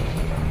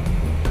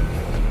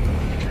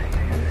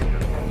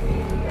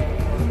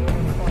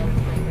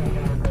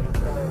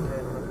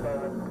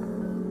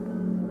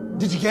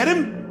 Did you get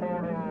him?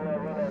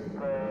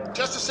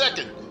 Just a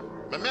second.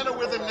 My men are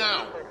with him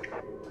now.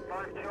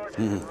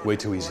 Way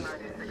too easy.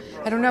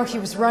 I don't know. He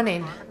was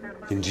running.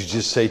 Didn't you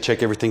just say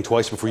check everything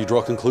twice before you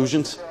draw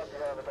conclusions?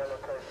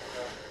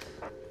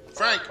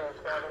 Frank,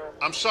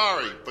 I'm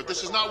sorry, but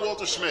this is not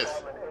Walter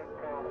Smith.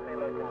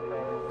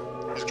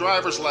 His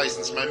driver's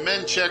license, my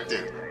men checked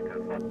it.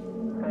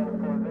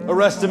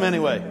 Arrest him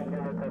anyway.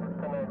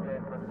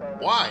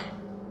 Why?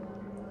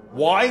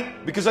 Why?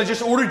 Because I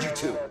just ordered you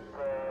to.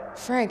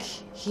 Frank,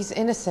 he's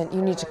innocent.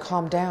 You need to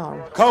calm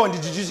down. Cohen,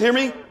 did you just hear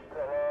me?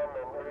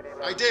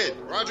 I did.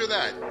 Roger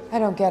that. I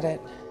don't get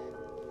it.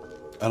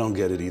 I don't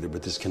get it either,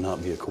 but this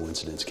cannot be a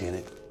coincidence, can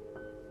it?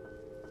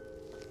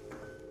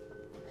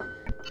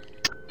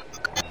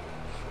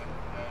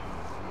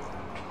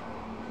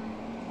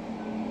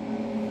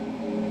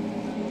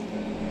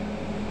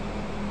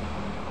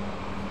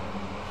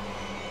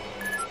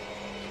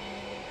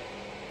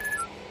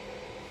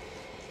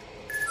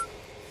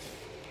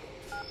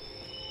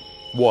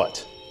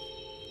 What?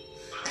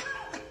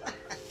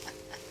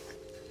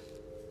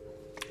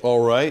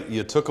 All right,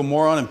 you took a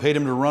moron and paid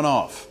him to run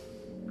off.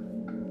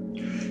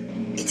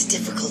 It's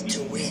difficult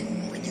to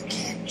win when you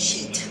can't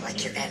cheat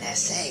like your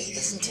NSA,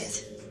 isn't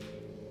it?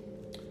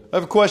 I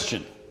have a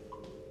question.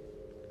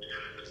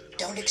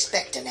 Don't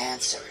expect an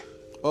answer.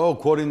 Oh,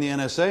 quoting the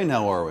NSA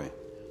now, are we?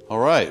 All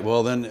right,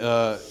 well then,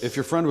 if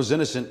your friend was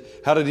innocent,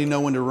 how did he know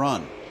when to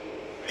run?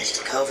 Mr.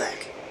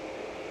 Kovac,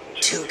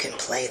 two can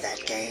play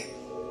that game.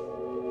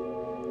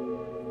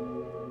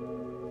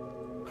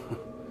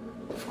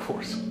 Of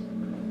course.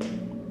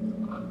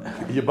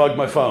 You bugged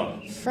my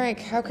phone. Frank,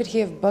 how could he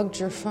have bugged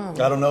your phone?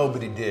 I don't know,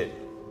 but he did.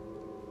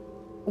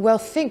 Well,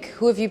 think,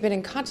 who have you been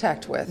in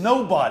contact with?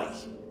 Nobody.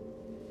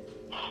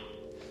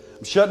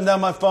 I'm shutting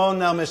down my phone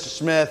now, Mr.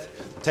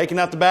 Smith. Taking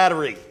out the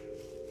battery.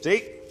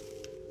 See?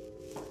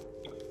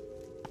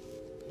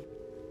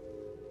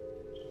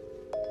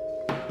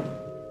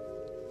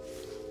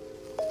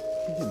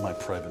 Give me my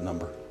private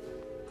number.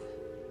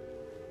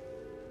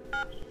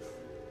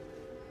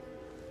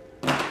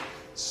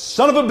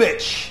 Son of a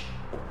bitch!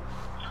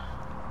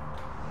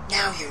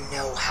 Now you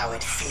know how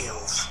it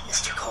feels,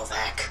 Mr.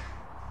 Kovac.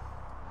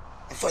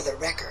 And for the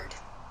record,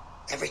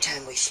 every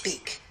time we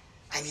speak,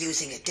 I'm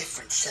using a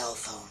different cell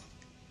phone.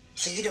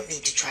 So you don't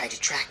need to try to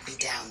track me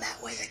down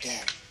that way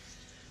again.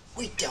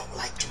 We don't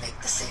like to make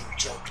the same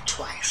joke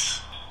twice.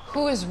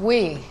 Who is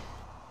we?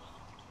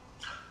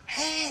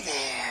 Hey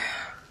there.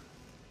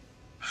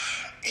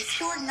 If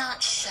you're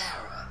not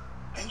Sarah,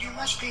 then you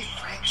must be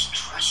Frank's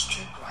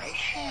trusted right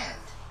hand.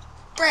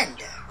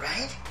 Brenda,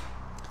 right?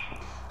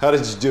 How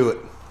did you do it?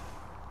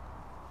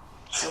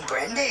 So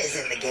Brenda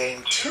is in the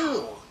game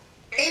too.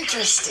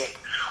 Interesting.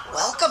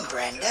 Welcome,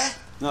 Brenda.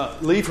 No,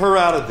 leave her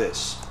out of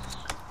this.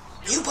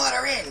 You brought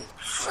her in,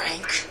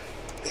 Frank.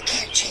 We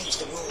can't change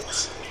the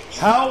rules.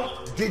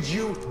 How did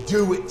you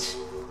do it?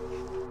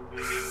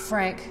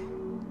 Frank,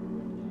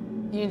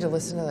 you need to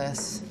listen to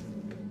this.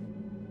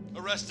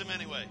 Arrest him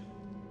anyway.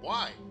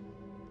 Why?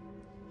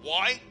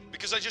 Why?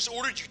 Because I just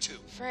ordered you to.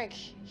 Frank,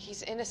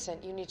 he's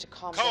innocent. You need to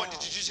calm Cohen, down.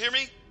 did you just hear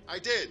me? I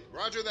did.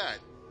 Roger that.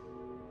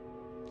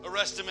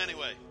 Arrest him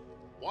anyway.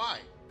 Why?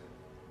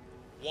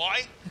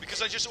 Why?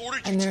 Because I just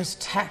ordered you And to. there's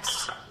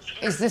text.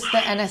 Is this the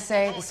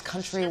NSA? This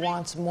country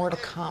wants more to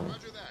come.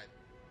 Roger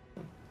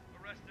that.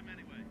 Arrest him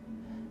anyway.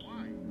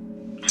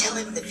 Why? Tell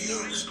him the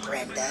views,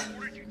 Brenda.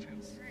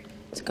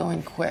 It's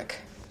going quick.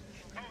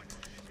 Cohen, did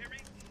you just hear me?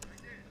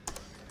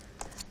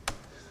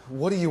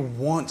 What do you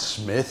want,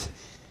 Smith?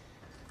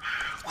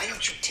 Why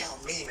don't you tell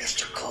me,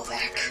 Mr.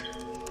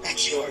 Kovac?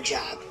 That's your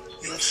job.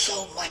 You have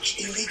so much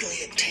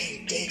illegally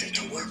obtained data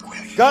to work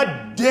with.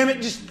 God damn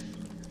it, just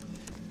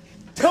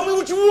tell me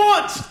what you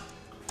want!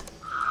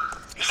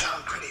 You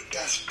sound pretty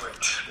desperate,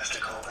 Mr.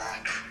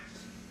 Kovac.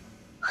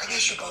 I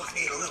guess you both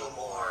need a little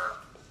more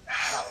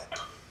help.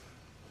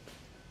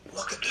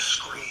 Look at the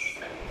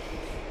screen.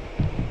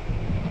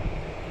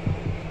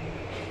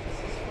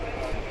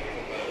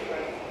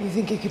 You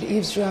think you could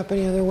eavesdrop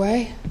any other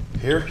way?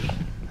 Here?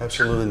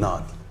 Absolutely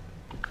not.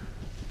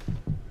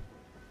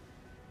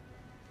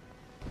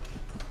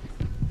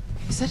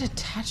 Is that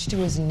attached to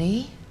his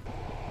knee?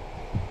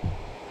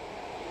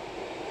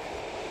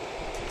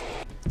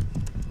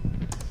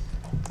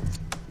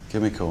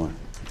 Give me Cohen.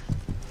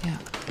 Yeah.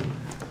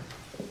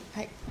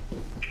 Hi.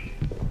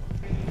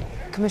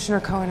 Commissioner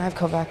Cohen, I have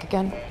Kovac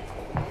again.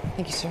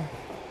 Thank you, sir.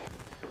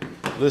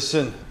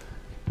 Listen.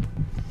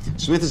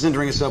 Smith is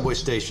entering a subway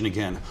station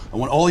again. I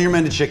want all your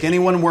men to check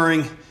anyone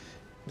wearing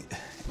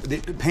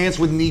pants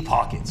with knee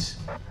pockets.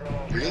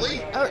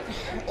 Really?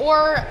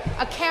 Or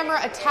a camera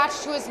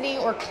attached to his knee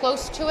or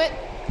close to it.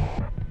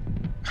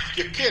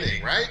 You're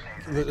kidding, right?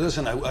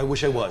 Listen, I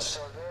wish I was.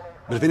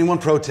 But if anyone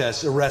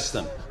protests, arrest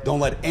them. Don't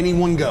let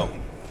anyone go.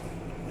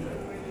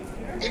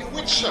 In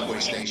which subway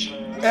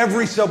station?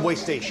 Every subway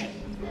station.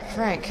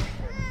 Frank.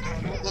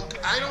 Look,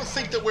 I don't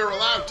think that we're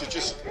allowed to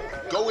just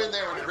go in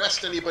there and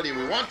arrest anybody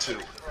we want to.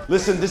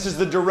 Listen, this is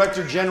the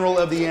Director General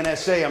of the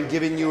NSA. I'm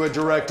giving you a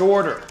direct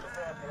order.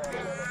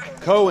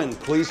 Cohen,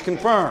 please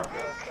confirm.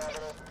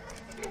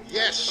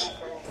 Yes.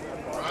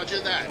 Roger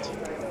that.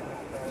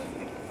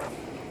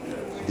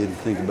 Didn't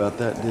think about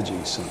that, did you,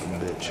 you son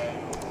of a bitch?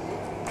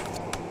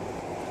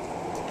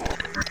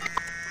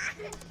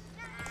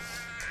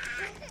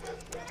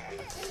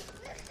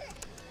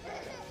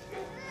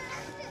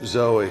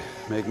 Zoe,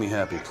 make me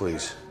happy,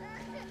 please.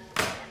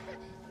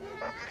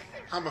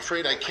 I'm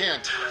afraid I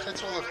can't.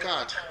 That's all I've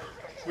got.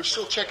 We're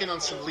still checking on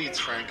some leads,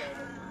 Frank.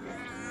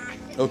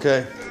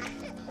 Okay.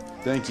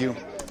 Thank you.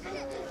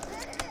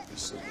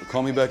 Just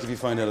call me back if you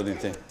find out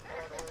anything.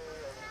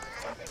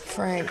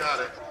 Frank.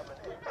 Got it.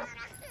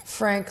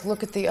 Frank,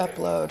 look at the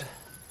upload.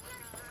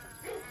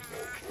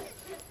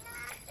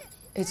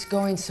 It's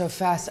going so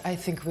fast, I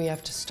think we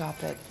have to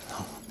stop it.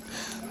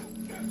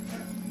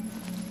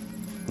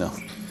 No.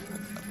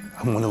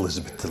 I want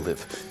Elizabeth to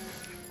live.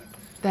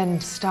 Then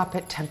stop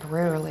it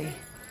temporarily.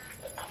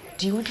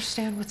 Do you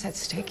understand what's at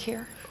stake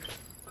here?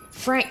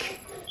 Frank,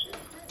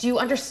 do you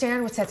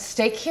understand what's at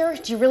stake here?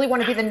 Do you really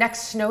want to be the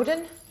next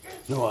Snowden?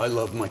 No, I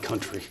love my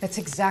country. That's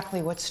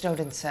exactly what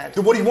Snowden said.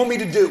 Then what do you want me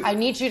to do? I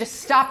need you to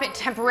stop it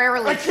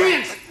temporarily. I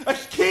can't! I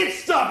can't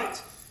stop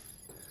it!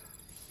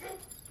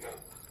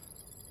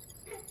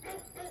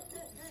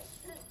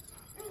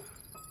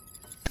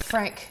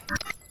 Frank.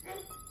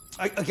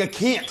 I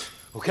can't,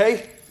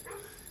 okay?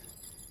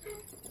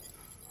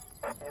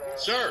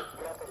 Sir,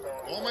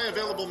 all my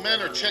available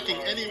men are checking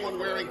anyone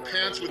wearing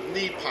pants with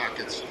knee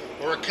pockets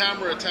or a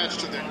camera attached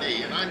to their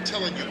knee. And I'm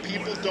telling you,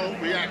 people don't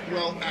react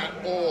well at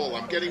all.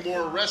 I'm getting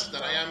more arrests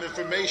than I am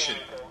information.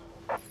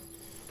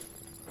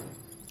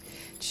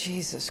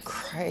 Jesus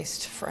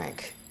Christ,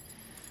 Frank.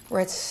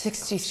 We're at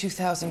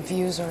 62,000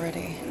 views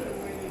already.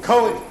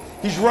 Cohen,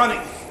 he's running.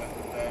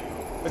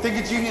 I think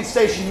it's Union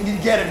Station. You need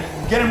to get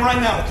him. Get him right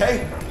now,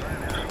 okay?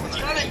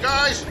 It's running,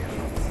 guys.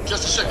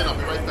 Just a second, I'll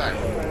be right back.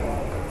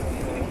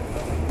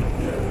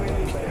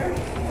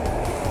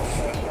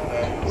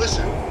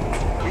 Listen,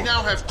 we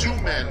now have 2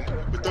 men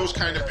with those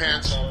kind of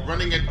pants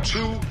running at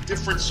 2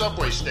 different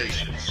subway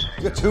stations.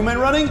 You got 2 men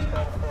running?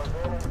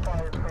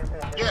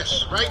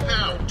 Yes, right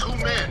now, 2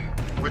 men.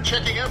 We're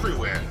checking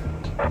everywhere.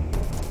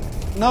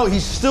 No,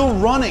 he's still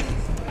running.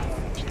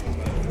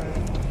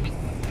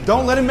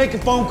 Don't let him make a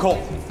phone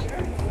call.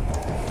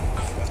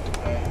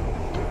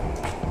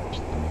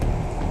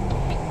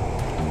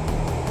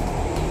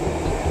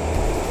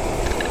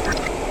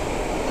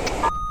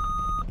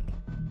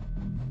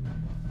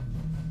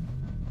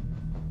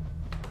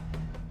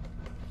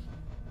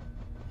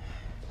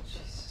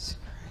 Jesus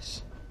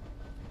Christ.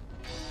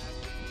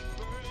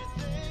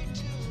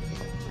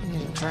 I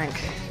need a drink.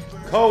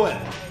 Cohen.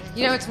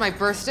 You know it's my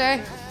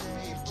birthday?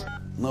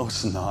 No,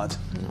 it's not.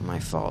 Not my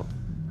fault.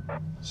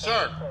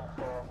 Sir,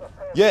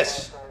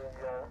 Yes.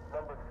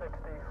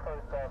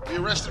 we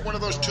arrested one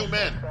of those 2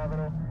 men.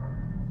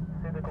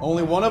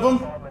 Only one of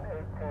them?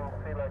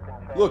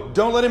 Look,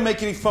 don't let him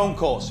make any phone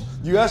calls.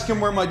 You ask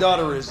him where my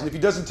daughter is, and if he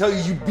doesn't tell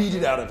you, you beat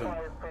it out of him.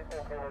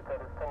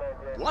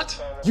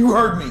 What? You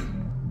heard me.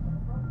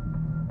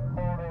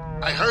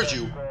 I heard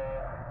you,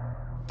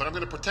 but I'm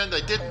going to pretend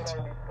I didn't.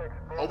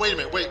 Oh, wait a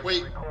minute.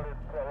 Wait.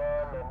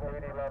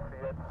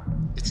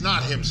 It's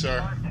not him,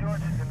 sir.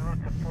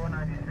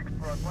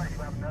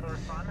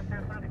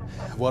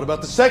 What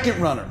about the second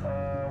runner?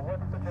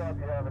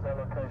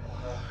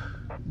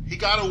 He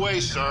got away,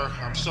 sir.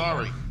 I'm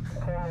sorry.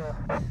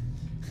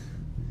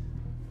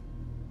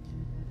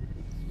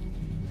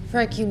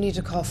 Frank, you need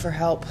to call for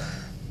help.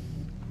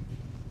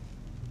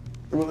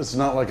 Well, it's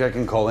not like I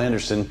can call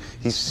Anderson.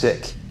 He's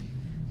sick.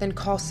 Then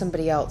call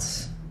somebody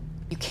else.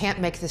 You can't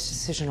make this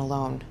decision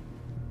alone.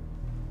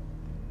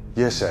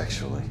 Yes,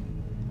 actually.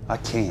 I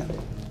can.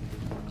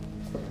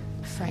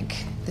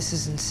 Frank, this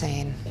is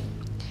insane.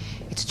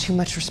 It's too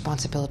much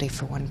responsibility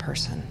for one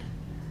person.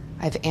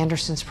 I have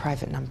Anderson's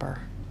private number.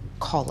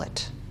 Call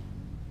it.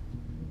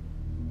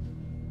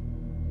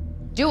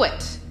 Do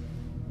it!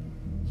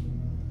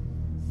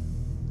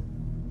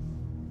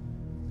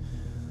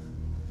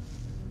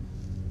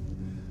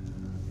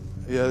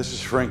 Yeah, this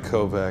is Frank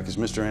Kovac. Is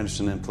Mr.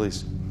 Anderson in,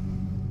 please?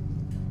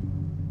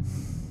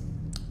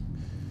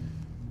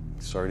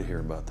 Sorry to hear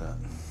about that.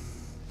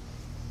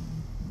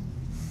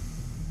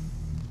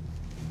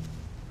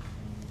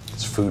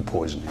 It's food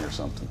poisoning or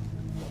something.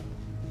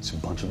 It's a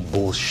bunch of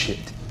bullshit.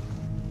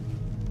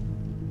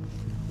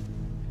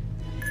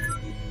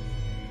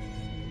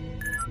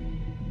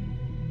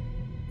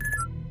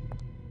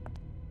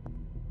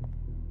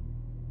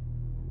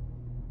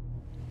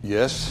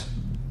 Yes?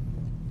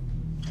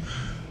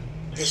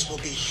 This will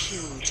be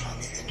huge on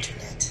the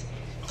internet.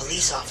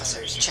 Police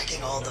officers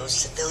checking all those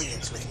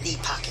civilians with knee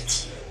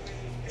pockets.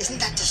 Isn't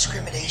that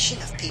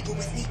discrimination of people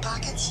with knee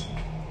pockets?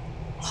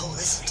 Oh,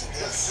 listen to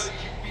this.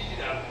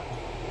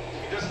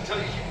 He doesn't tell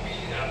you you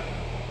beat it out of him.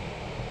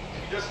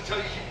 If he doesn't tell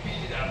you you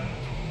beat it out of him.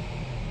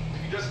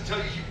 If he doesn't tell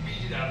you you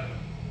beat it out of him.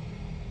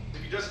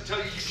 If he doesn't tell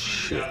you you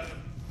beat it out of him.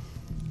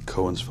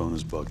 Cohen's phone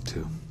is bugged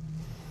too.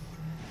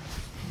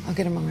 I'll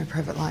get him on my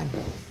private line.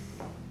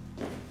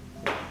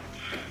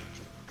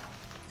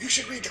 You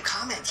should read the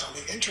comments on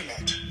the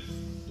internet.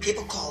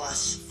 People call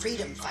us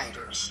freedom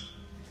fighters.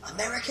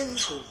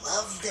 Americans who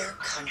love their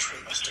country,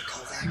 Mr.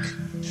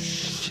 Kovac.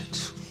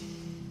 Shit.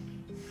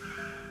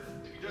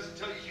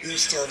 You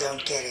still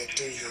don't get it,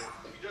 do you?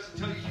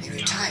 And your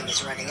time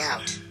is running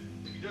out.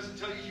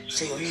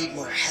 So you'll need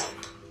more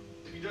help.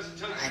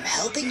 I'm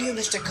helping you,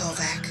 Mr.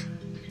 Kovac.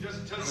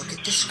 Look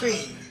at the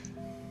screen.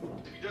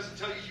 If he doesn't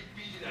tell you you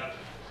beat it out of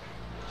him.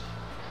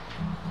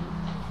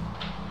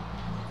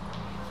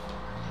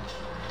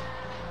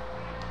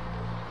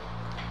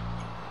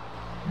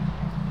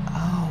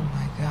 Oh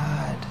my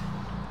God.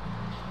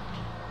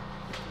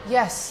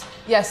 Yes.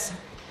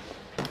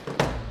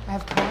 I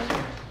have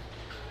Cohen.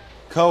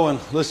 Cohen,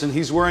 listen,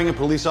 he's wearing a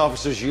police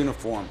officer's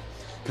uniform.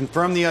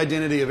 Confirm the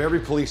identity of every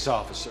police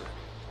officer.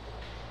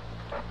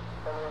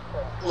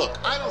 Look,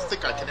 I don't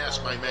think I can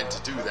ask my men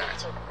to do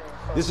that.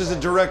 This is a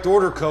direct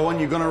order, Cohen.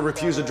 You gonna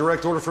refuse a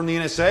direct order from the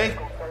NSA?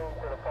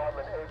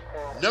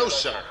 No,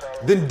 sir.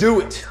 Then do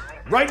it.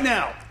 Right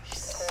now.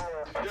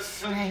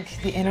 Frank,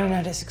 the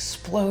internet is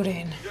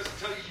exploding. He doesn't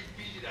tell you you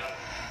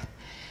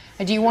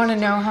Do you want to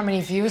know how many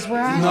views we're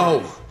at? No.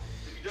 If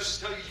he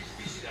doesn't tell you, you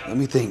beat it out. Let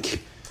me think.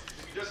 If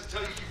he doesn't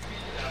tell you, you beat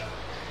it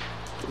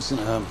out. Listen,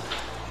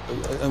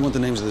 I want the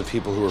names of the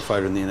people who were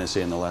fired in the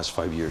NSA in the last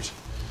 5 years.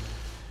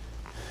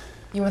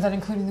 You want that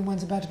including the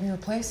ones about to be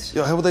replaced?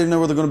 Yeah, how would they know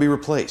where they're going to be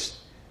replaced?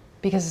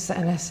 Because it's the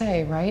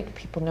NSA, right?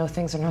 People know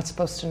things they're not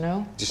supposed to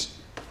know. Just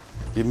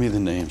give me the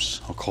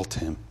names. I'll call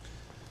Tim.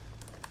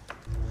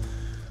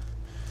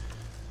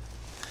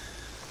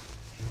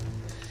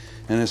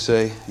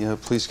 NSA, yeah,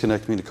 please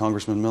connect me to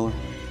Congressman Miller.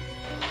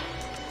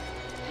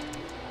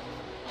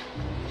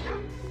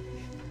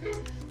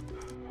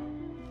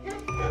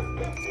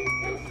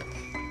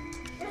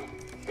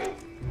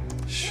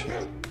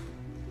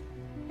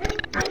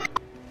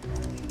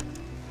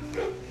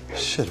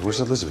 Shit, where's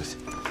Elizabeth?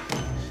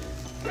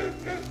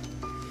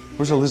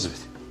 Where's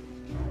Elizabeth?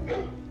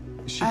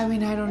 I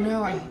mean, I don't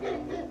know.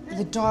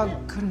 The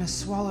dog couldn't have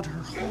swallowed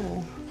her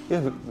whole.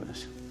 Yeah,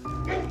 but...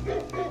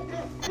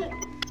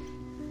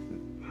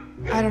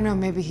 I don't know,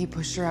 maybe he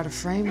pushed her out of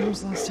frame. When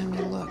was the last time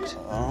you looked?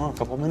 Oh, a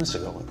couple minutes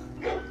ago.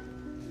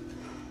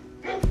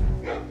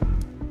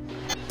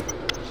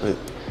 Wait.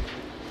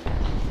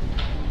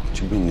 Could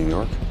you be in New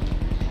York?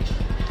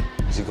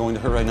 Is he going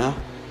to her right now?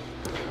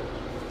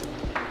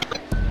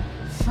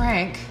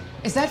 Frank,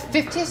 is that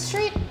 50th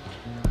Street?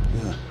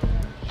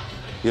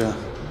 Yeah,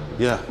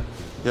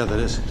 that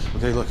is.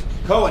 Okay, look.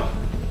 Cohen!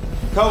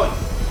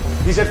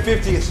 He's at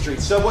 50th Street,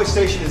 subway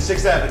station and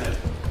 6th Avenue.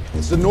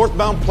 It's the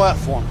northbound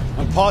platform.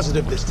 I'm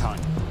positive this time.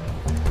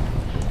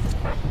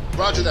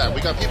 Roger that.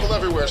 We got people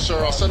everywhere,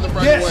 sir. I'll send them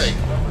right Yes! away.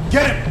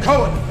 Get him!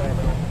 Cohen!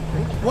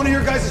 One of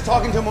your guys is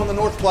talking to him on the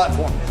north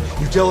platform.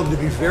 You tell him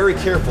to be very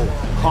careful.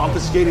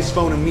 Confiscate his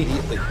phone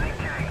immediately.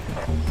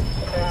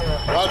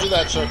 Roger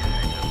that, sir.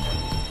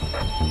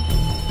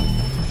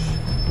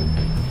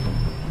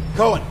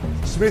 Cohen,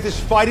 Smith is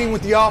fighting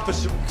with the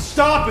officer.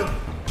 Stop him!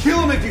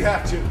 Kill him if you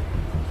have to!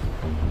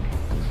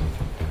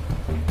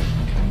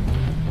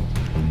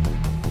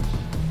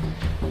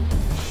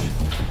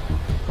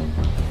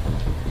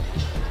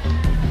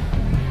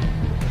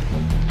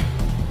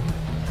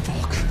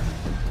 Fuck.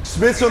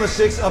 Smith's on the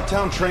 6th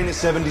Uptown train at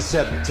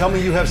 77. Tell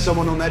me you have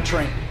someone on that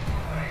train.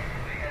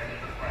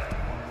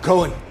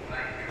 Cohen,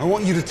 I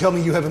want you to tell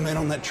me you have a man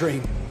on that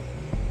train.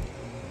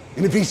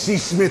 And if he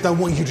sees Smith, I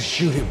want you to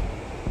shoot him.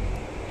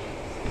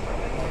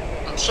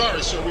 I'm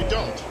sorry, sir, we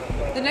don't.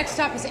 The next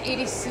stop is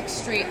 86th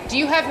Street. Do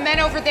you have men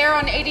over there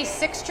on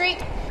 86th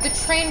Street? The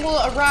train will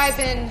arrive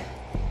in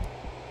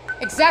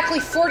exactly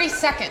 40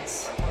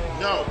 seconds.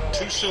 No,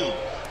 too soon.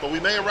 But we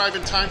may arrive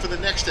in time for the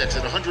next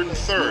exit,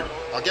 103rd.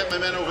 I'll get my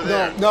men over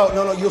there.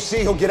 No. You'll see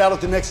he'll get out at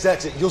the next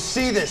exit. You'll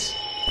see this.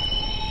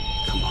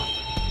 Come on.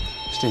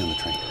 Stay on the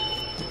train.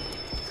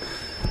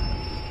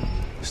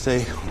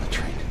 Stay on the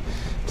train.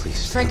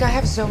 Please. Frank, I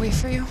have Zoe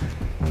for you.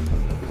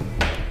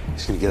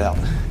 He's gonna get out.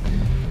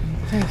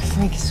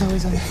 Frank,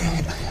 Zoe's on the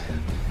phone.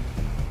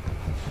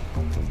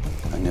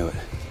 I knew it.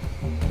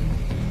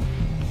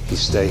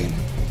 He's staying.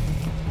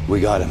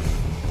 We got him.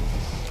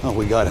 Oh,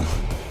 we got him.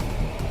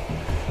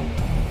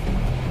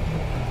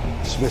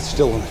 Smith's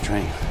still on the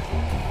train.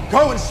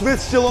 Cohen,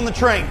 Smith's still on the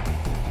train.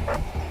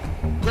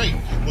 Great.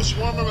 We'll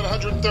swarm him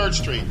at 103rd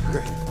Street.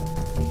 Great.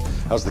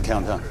 How's the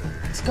countdown?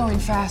 It's going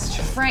fast.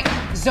 Frank,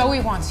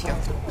 Zoe wants you.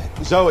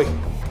 Zoe,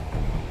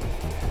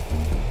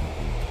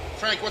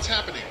 Frank, what's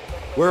happening?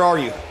 where are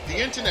you? The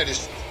internet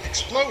is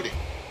exploding.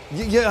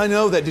 Yeah, I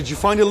know that. Did you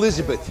find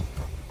Elizabeth?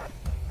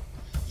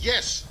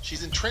 Yes,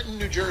 she's in Trenton,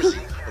 New Jersey,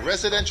 a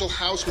residential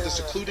house with a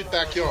secluded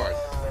backyard.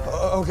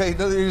 Okay,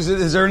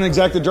 is there an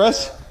exact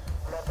address?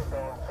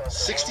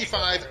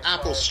 65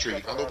 Apple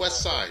Street on the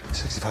west side.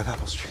 65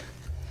 Apple Street.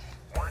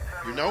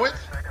 You know it?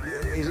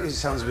 It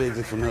sounds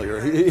vaguely familiar.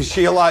 Is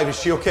she alive? Is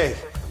she okay?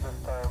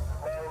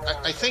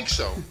 I think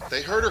so.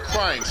 They heard her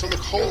crying, so look,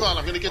 hold on.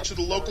 I'm going to get you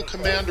the local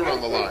commander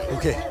on the line.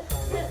 Okay.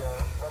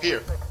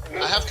 Here,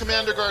 I have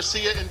Commander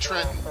Garcia in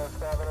Trenton.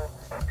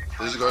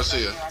 This is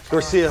Garcia.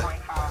 Garcia,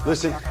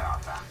 listen.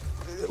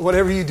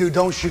 Whatever you do,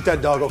 don't shoot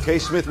that dog, okay?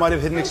 Smith might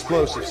have hidden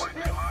explosives.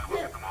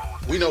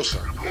 We know,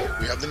 sir.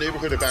 We have the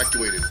neighborhood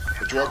evacuated.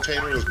 The drug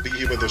tamer will be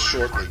here with us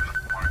shortly.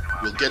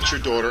 We'll get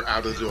your daughter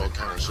out of the dog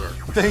kennel, sir.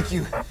 Thank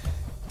you.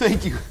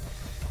 Thank you.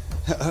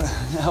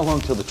 How long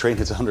till the train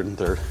hits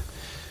 103rd?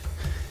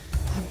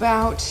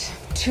 About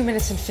 2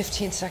 minutes and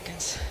 15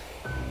 seconds.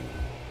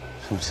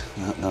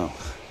 No,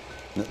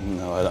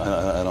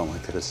 I don't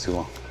like that. It's too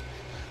long.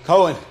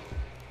 Cohen,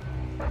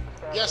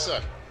 Yes,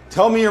 sir.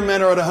 tell me your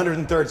men are at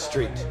 103rd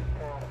Street.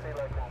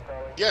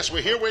 Yes,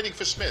 we're here waiting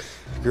for Smith.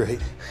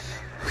 Great.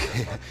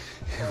 Okay.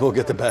 We'll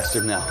get the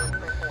bastard now.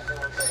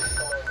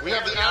 We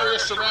have the area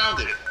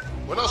surrounded.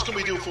 What else can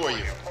we do for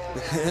you?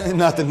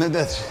 Nothing.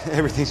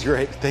 Everything's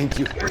great. Thank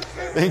you.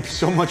 Thank you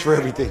so much for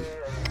everything.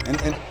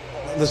 And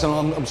listen,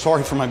 I'm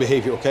sorry for my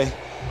behavior, okay?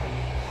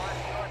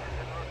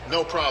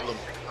 No problem.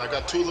 I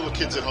got 2 little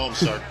kids at home,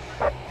 sir.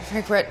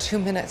 Frank, we're at 2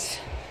 minutes.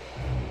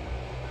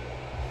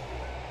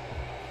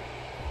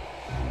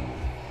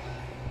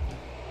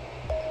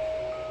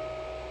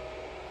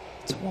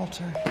 It's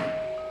Walter.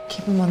 Keep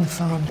Keep him on the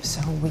phone so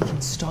we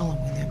can stall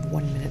him when they have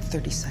 1 minute,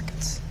 30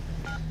 seconds.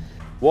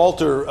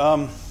 Walter,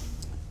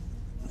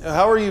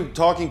 how are you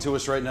talking to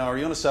us right now? Are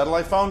you on a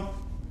satellite phone?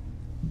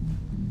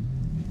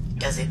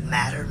 Does it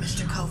matter,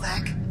 Mr.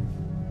 Kovac?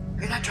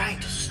 You're not trying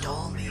to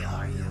stall me,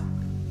 are you?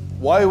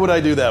 Why would I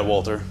do that,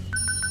 Walter?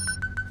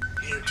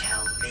 You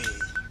tell me.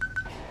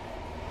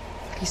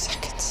 30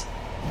 seconds.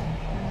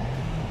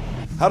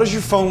 How does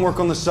your phone work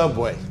on the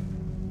subway?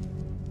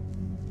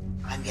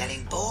 I'm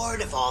getting bored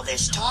of all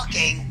this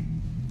talking.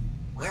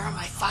 Where are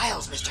my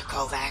files, Mr.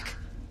 Kovac?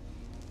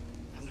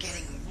 I'm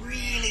getting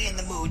really in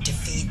the mood to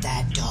feed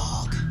that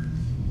dog.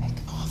 Make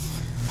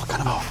offer. What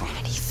kind of offer?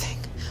 Anything.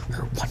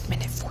 We're 1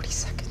 minute, 40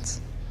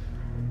 seconds.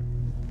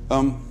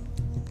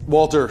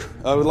 Walter,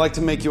 I would like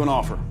to make you an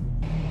offer.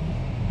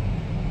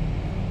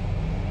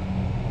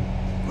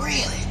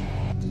 Really?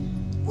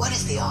 What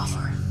is the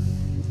offer?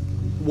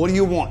 What do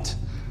you want?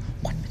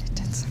 1 minute,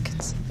 10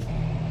 seconds.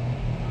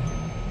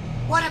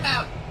 What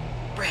about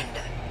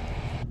Brenda?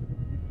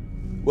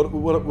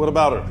 What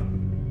about her?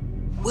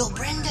 Will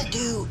Brenda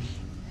do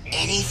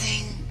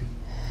anything?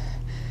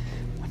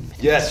 1 minute,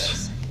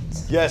 Yes. 30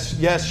 seconds.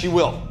 Yes, she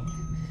will.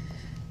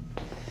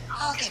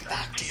 I'll get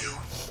back to you.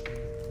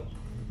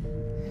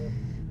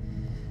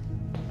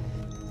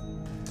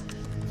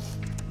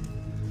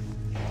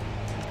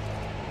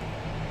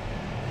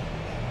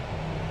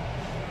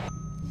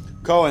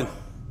 Cohen,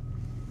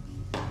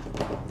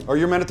 are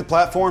your men at the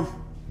platform?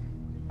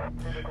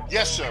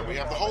 Yes, sir. We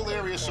have the whole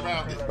area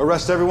surrounded.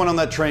 Arrest everyone on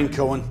that train,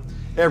 Cohen.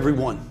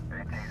 Everyone.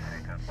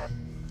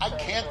 I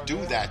can't do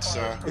that,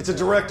 sir. It's a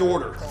direct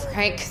order.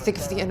 Frank, think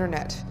of the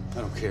internet.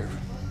 I don't care.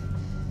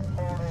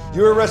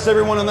 You arrest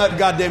everyone on that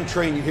goddamn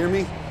train, you hear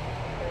me?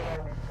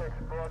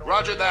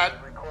 Roger that.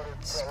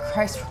 Jesus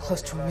Christ, we're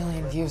close to 1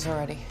 million views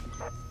already.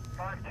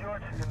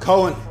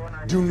 Cohen,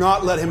 do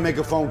not let him make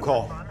a phone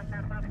call.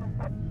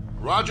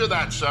 Roger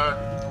that,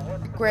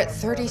 sir. We're at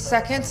 30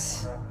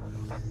 seconds.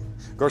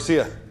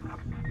 Garcia,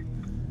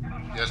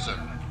 Yes, sir.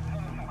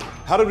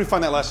 how did we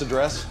find that last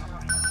address?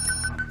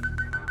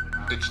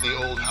 It's the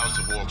old house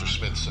of Walter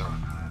Smith, sir.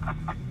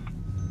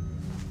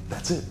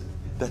 That's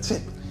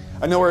it.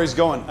 I know where he's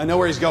going.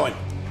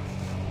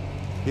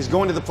 He's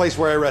going to the place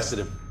where I arrested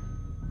him.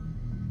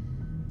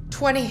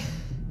 20.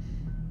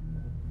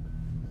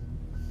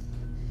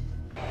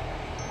 We're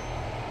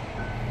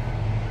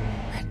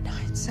at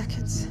 9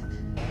 seconds.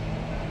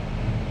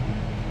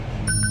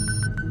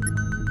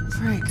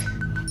 Frank.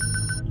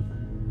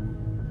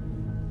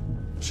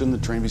 Shouldn't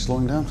the train be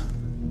slowing down?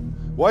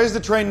 Why is the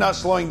train not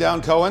slowing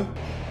down, Cohen?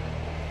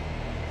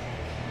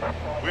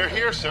 We're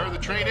here, sir. The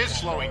train is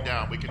slowing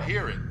down. We can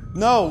hear it.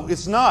 No,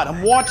 it's not.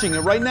 I'm watching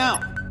it right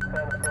now.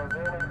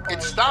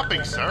 It's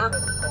stopping, sir.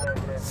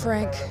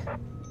 Frank.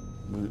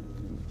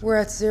 We're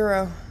at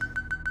 0.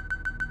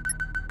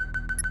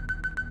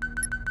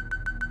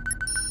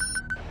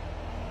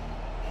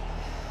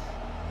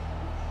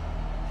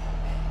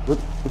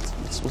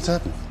 What's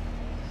happening?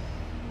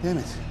 Damn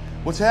it.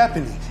 What's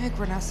happening? Frank,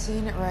 we're not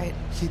seeing it right.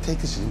 I can't take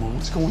this anymore.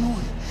 What's going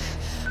on?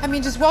 I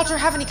mean, does Walter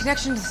have any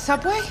connection to the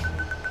subway?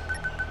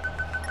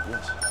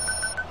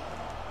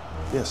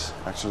 Yes,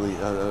 actually,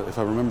 if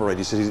I remember right,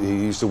 he said he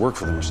used to work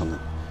for them or something.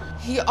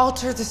 He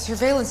altered the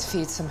surveillance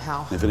feed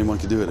somehow. If anyone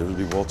could do it, it would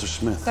be Walter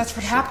Smith. That's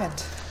what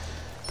happened.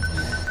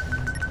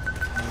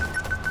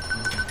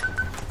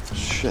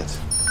 Shit.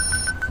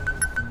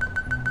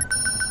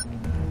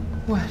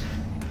 What?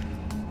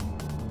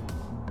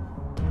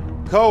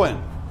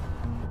 Cohen!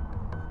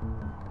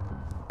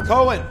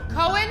 Cohen!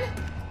 Cohen?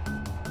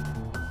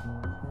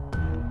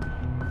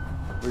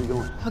 Where are you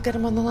going? I'll get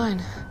him on the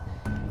line.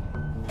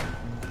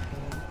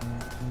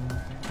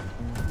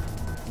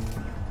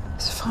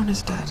 His phone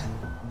is dead.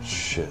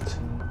 Shit.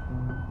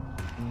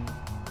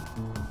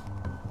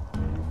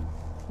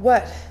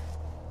 What?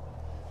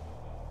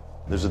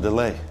 There's a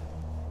delay.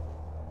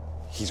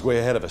 He's way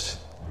ahead of us.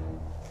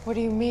 What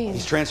do you mean?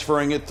 He's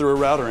transferring it through a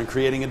router and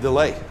creating a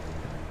delay.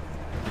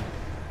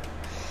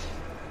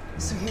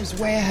 So he was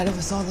way ahead of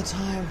us all the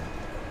time.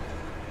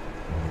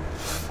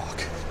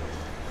 Fuck.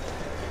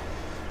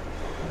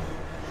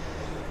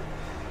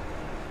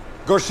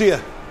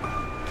 Garcia,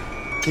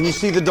 can you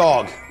see the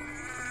dog?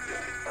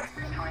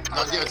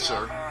 Not yet,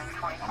 sir.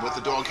 I'm with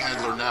the dog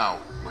handler now.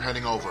 We're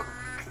heading over.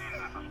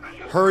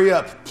 Hurry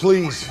up,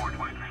 please.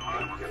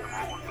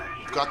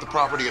 We've got the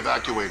property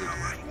evacuated.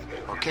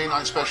 Our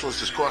canine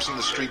specialist is crossing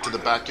the street to the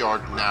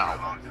backyard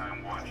now.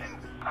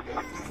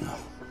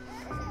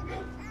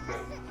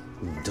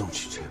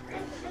 Don't you dare.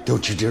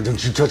 Don't you dare.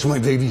 Don't you touch my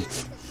baby.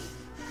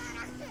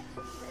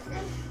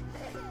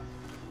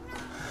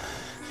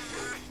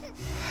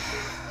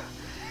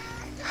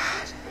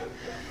 God.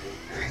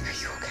 Frank,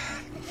 are you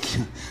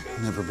okay?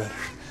 Never better.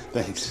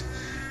 Thanks.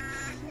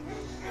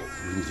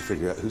 We need to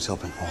figure out who's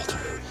helping Walter.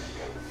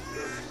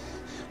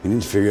 We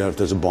need to figure out if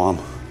there's a bomb.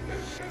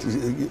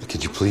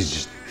 Could you please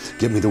just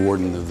get me the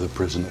warden of the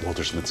prison that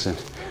Walter Smith sent?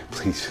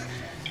 Please.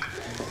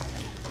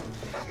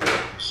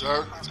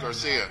 Sir, it's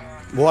Garcia.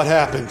 What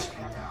happened?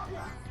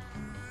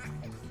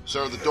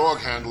 Sir, the dog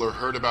handler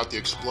heard about the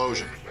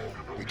explosion.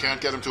 We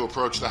can't get him to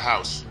approach the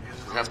house.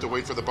 We have to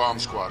wait for the bomb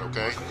squad,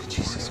 okay?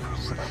 Jesus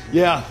Christ.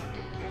 Yeah.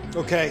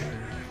 Okay.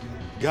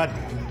 God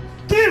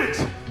damn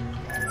it!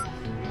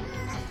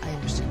 I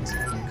understand what's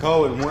happening.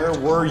 Cohen, where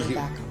were you?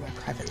 Back on my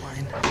private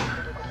line.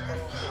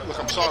 Look,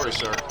 I'm sorry,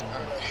 sir.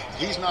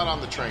 He's not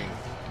on the train.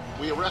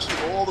 We arrested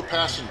all the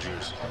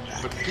passengers,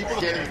 but people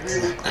are getting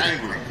really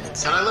angry.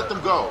 Can I let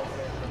them go?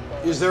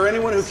 Is there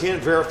anyone who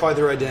can't verify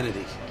their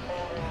identity?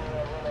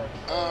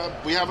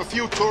 We have a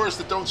few tourists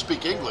that don't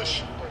speak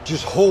English.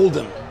 Just hold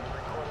them.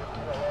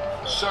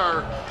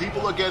 Sir,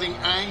 people are getting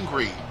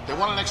angry. They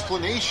want an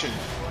explanation.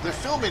 They're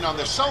filming on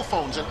their cell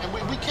phones, and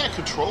we can't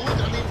control it.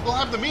 I mean, we'll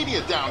have the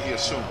media down here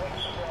soon.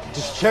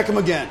 Just check them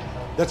again.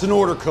 That's an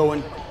order,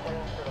 Cohen.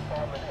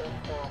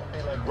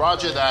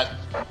 Roger that.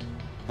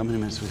 How many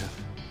minutes do we have?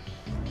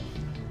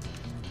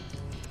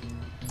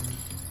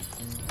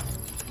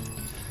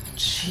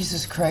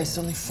 Jesus Christ,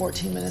 only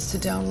 14 minutes to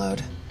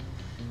download.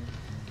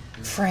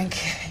 Frank,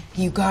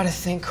 you gotta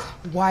think,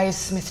 why is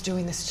Smith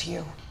doing this to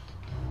you?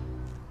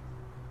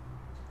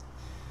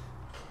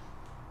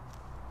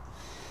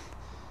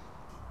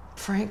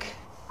 Frank?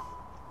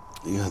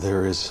 Yeah,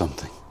 there is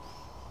something.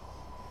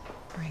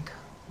 Frank,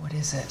 what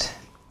is it?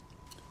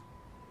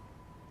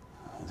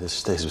 This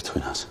stays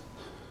between us.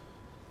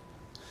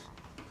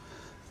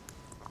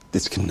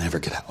 This can never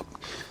get out.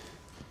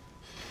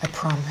 I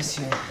promise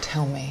you,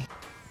 tell me.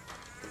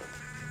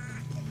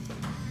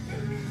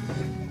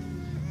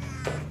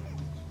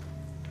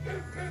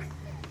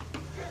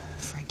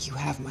 Frank, you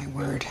have my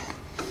word.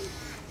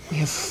 We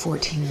have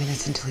 14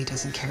 minutes until he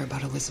doesn't care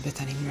about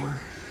Elizabeth anymore.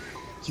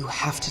 You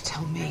have to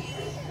tell me.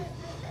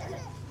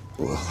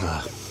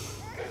 Well,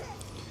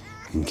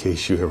 in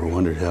case you ever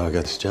wondered how I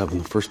got this job in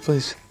the first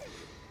place.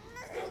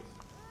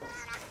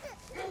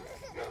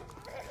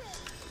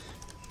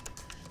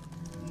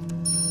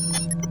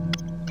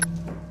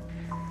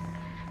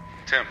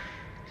 Tim.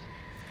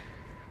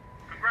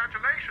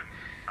 Congratulations.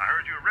 I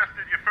heard you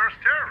arrested your first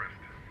terrorist.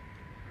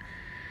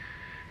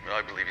 Well,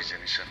 I believe he's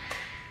innocent.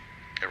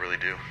 I really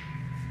do.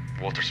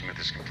 Walter Smith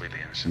is completely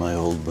innocent. My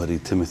old buddy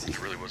Timothy.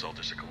 It really was all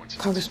just a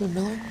coincidence. Congressman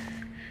Miller?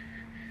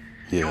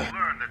 You'll Yeah.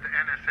 learn that the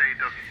NSA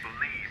doesn't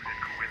believe in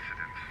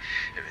coincidence.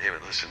 Hey,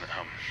 but listen,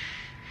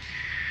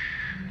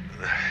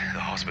 the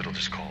hospital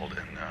just called,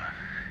 and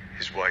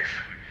his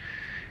wife,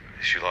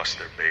 she lost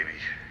their baby,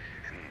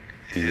 and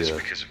it's Yeah.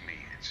 because of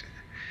me. It's,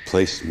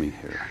 Placed me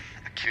here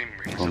I can't even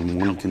bring myself on to one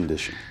tell him.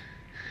 condition.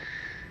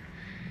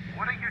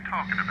 What are you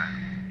talking about?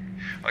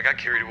 I got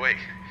carried away.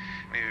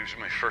 I mean, it was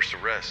my first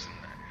arrest,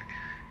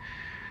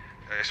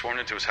 and I swarmed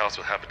into his house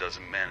with half a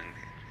dozen men,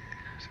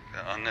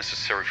 and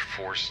unnecessary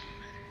force.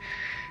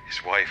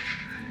 His wife,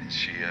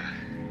 she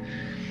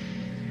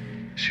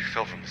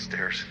fell from the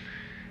stairs.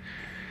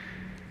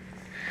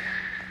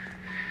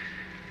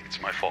 It's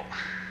my fault.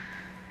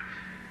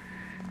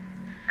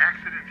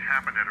 Accidents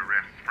happen at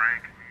arrests,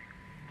 Frank.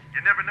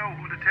 You never know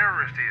who the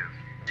terrorist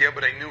is. Yeah,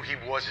 but I knew he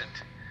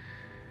wasn't.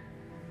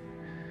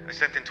 I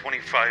sent in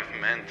 25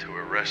 men to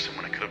arrest him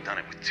when I could have done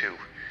it with 2.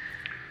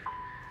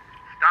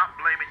 Stop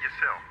blaming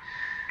yourself.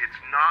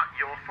 It's not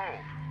your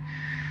fault.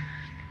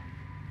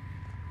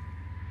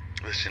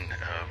 Listen,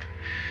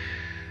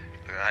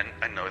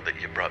 I know that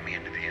you brought me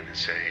into the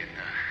NSA, and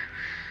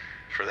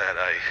for that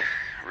I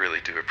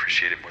really do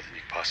appreciate it more than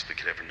you possibly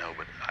could ever know,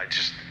 but I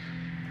just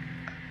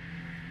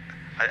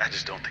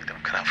don't think that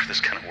I'm cut out for this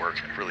kind of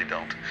work. I really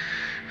don't.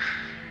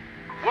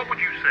 What would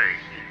you say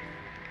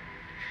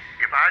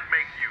if I'd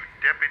make you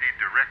deputy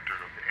director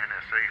of the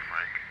NSA,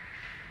 Frank?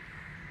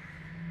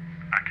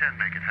 I can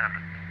make it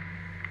happen.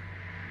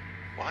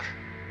 What?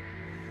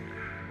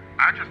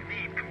 I just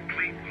need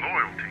complete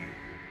loyalty.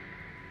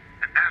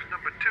 And as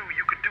number 2,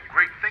 you could do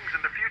great things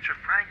in the future,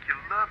 Frank. You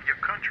love your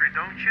country,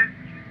 don't you?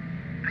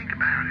 Think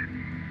about it.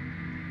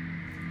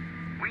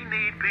 We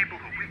need people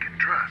who we can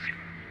trust.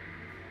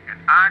 And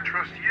I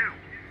trust you.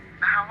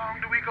 Now, how long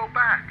do we go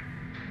back?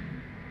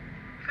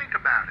 Think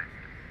about it.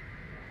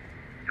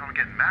 Y'all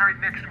getting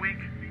married next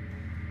week?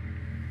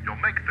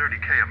 You'll make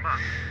 $30K a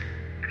month.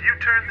 If you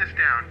turn this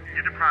down,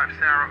 you deprive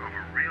Sarah of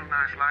a real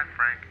nice life,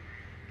 Frank.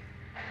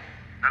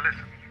 Now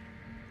listen.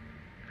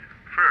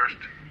 First,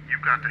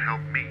 you've got to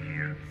help me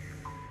here.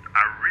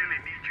 I really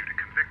need you to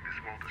convict this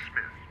Walter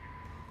Smith.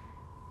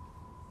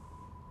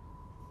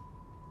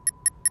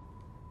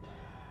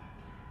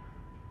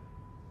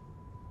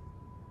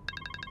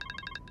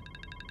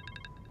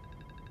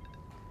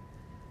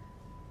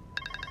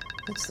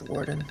 It's the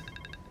warden.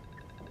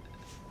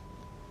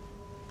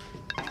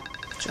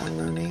 John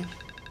Rooney.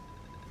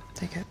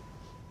 Take it.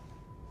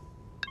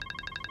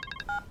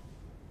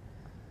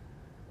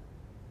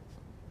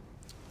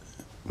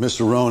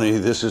 Mr. Roney,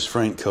 this is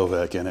Frank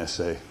Kovac,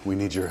 NSA. We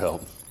need your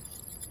help.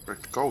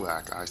 Rick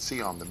Kovac, I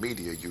see on the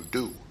media you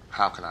do.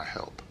 How can I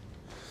help?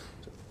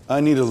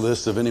 I need a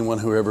list of anyone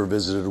who ever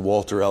visited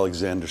Walter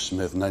Alexander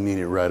Smith, and I need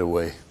it right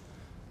away.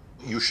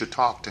 You should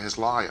talk to his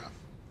lawyer.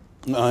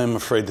 I'm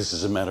afraid this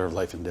is a matter of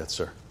life and death,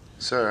 sir.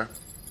 Sir,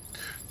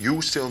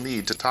 you still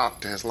need to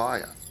talk to his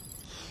lawyer.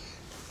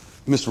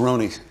 Mr.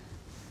 Roney,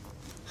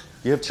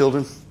 you have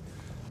children?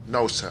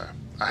 No, sir.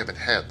 I haven't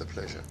had the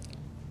pleasure.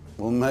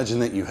 Well, imagine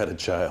that you had a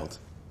child,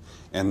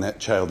 and that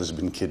child has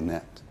been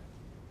kidnapped.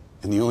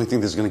 And the only thing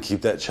that's going to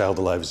keep that child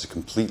alive is a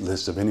complete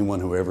list of anyone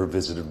who ever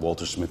visited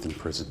Walter Smith in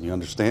prison. You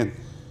understand?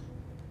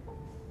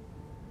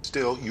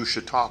 Still, you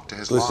should talk to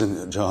his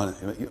Listen, John,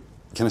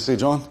 can I say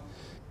John?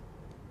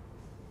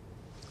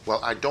 Well,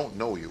 I don't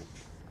know you.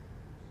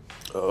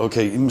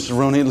 Okay, Mr.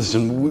 Roney,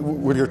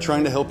 listen, we're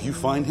trying to help you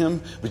find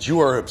him, but you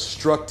are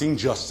obstructing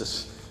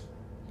justice.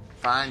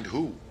 Find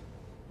who?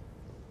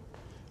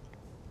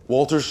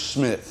 Walter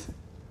Smith.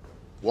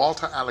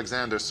 Walter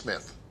Alexander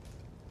Smith.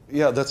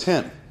 Yeah, that's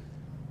him.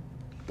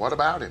 What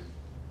about him?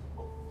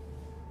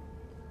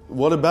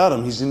 What about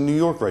him? He's in New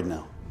York right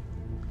now.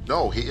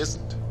 No, he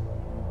isn't.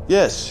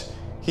 Yes,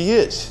 he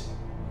is.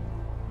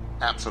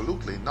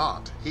 Absolutely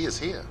not. He is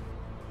here.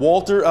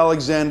 Walter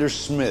Alexander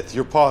Smith,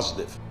 you're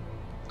positive?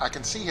 I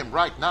can see him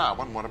right now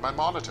on one of my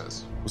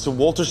monitors. So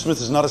Walter Smith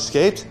has not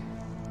escaped?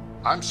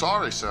 I'm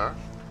sorry, sir.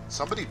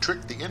 Somebody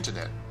tricked the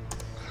internet.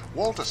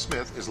 Walter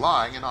Smith is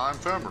lying in our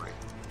infirmary.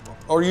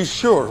 Are you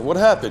sure? What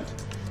happened?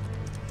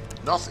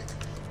 Nothing.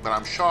 But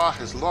I'm sure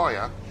his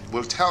lawyer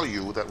will tell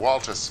you that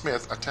Walter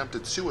Smith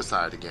attempted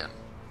suicide again.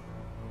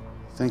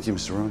 Thank you,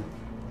 Mr. Roney.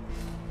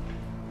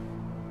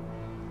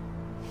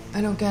 I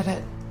don't get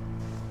it.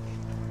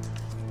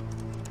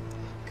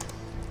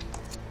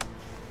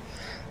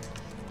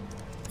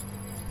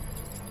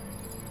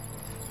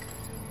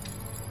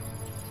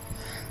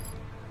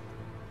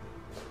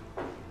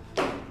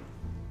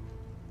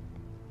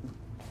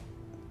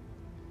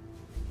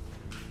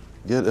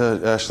 Get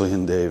Ashley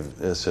and Dave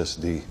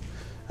SSD.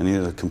 I need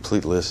a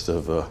complete list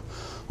of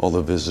all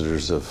the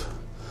visitors of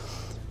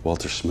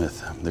Walter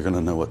Smith. They're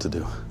gonna know what to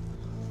do.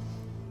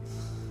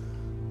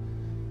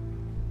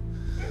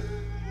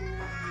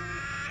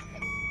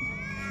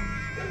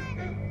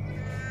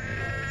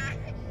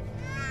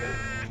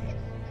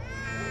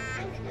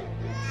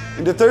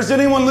 And if there's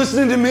anyone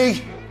listening to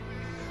me,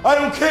 I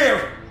don't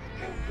care.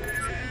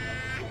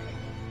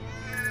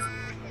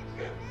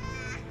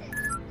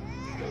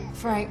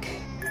 Frank.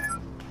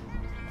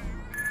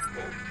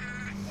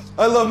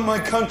 I love my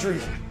country,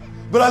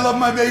 but I love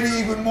my baby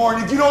even more.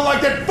 And if you don't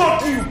like that,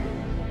 fuck you!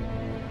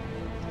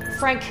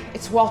 Frank,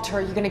 it's Walter.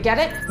 Are you gonna get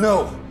it?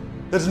 No,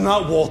 that's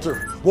not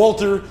Walter.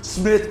 Walter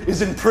Smith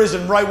is in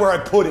prison right where I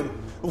put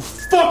him. Well,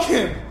 fuck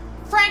him!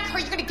 Frank, are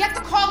you gonna get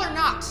the call or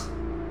not?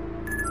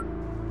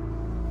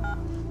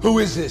 Who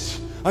is this?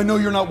 I know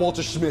you're not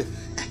Walter Smith.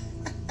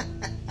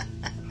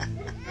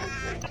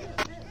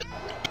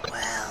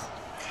 Well,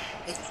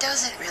 it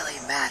doesn't really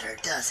matter,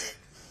 does it?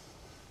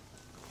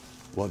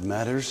 What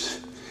matters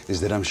is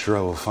that I'm sure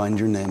I will find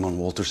your name on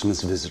Walter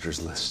Smith's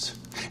visitors list.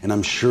 And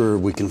I'm sure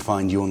we can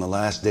find you on the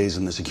last days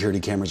on the security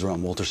cameras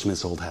around Walter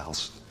Smith's old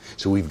house.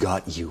 So we've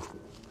got you.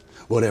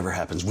 Whatever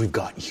happens, we've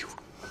got you.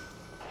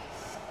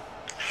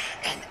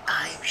 And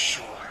I'm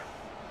sure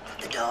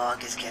the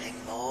dog is getting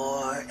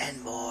more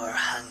and more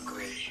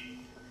hungry.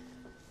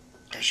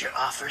 Does your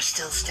offer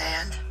still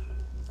stand?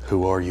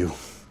 Who are you?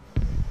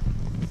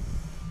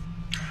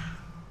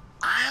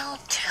 I'll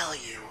tell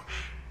you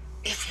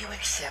if you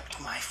accept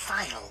my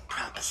final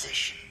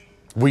proposition.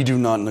 We do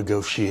not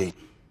negotiate.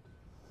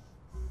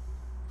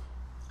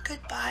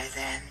 Goodbye,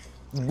 then.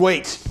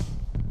 Wait.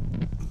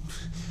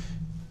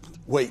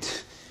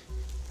 Wait.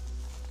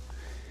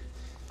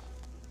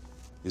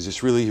 Is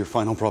this really your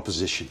final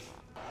proposition?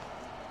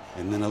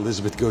 And then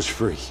Elizabeth goes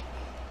free.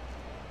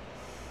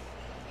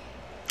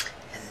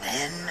 And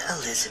then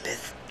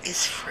Elizabeth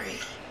is free.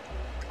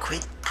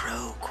 Quid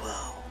pro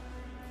quo.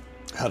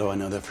 How do I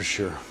know that for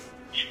sure?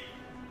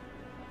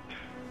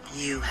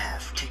 You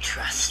have to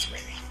trust me.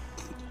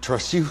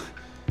 Trust you?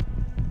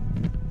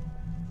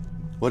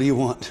 What do you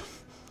want?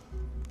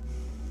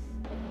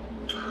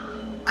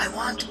 I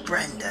want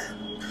Brenda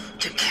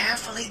to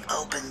carefully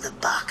open the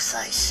box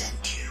I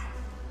sent you.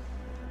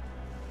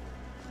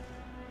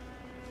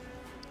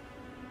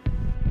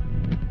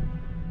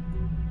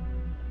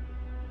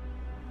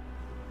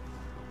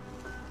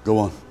 Go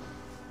on.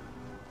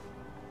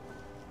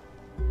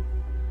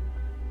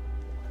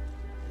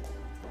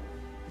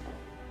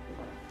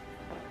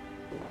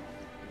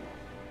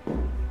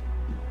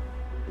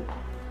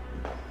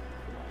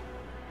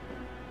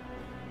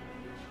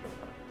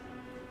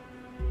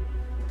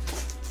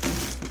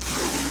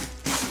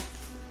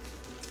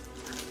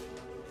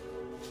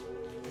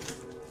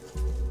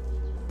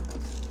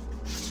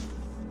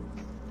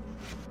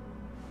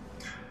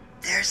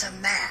 There's a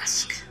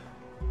mask.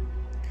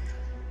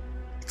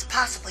 It's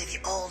possibly the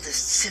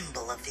oldest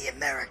symbol of the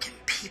American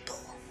people.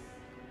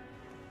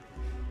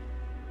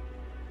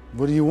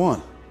 What do you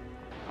want?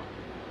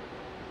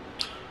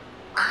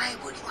 I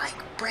would like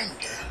Brenda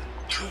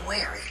to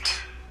wear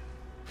it.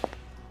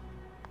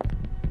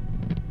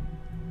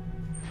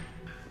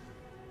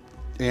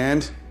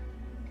 And?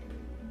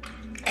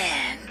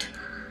 And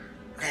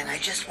then I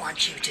just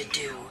want you to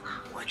do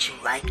what you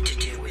like to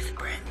do with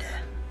Brenda.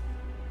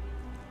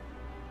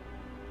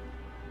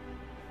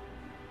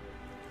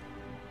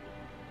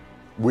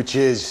 Which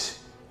is?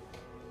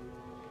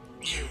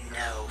 You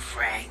know,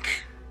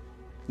 Frank.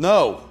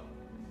 No,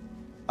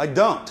 I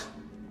don't.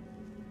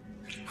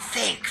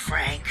 Think,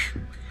 Frank.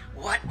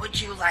 What would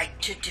you like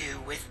to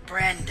do with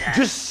Brenda?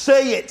 Just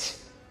say it!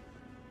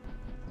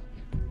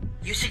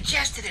 You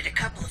suggested it a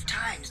couple of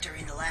times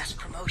during the last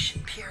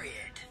promotion period.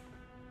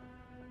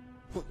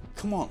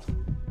 Come on.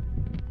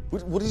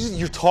 What is it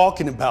you're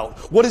talking about?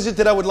 What is it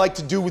that I would like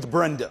to do with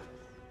Brenda?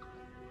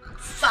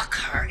 Fuck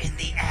her in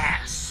the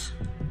ass.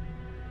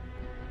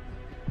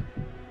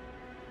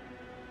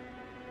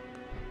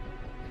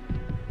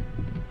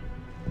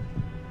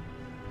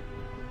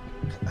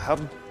 How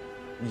did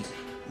you...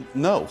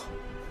 No.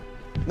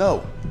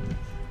 No.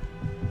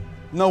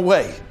 No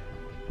way.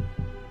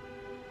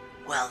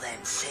 Well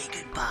then, say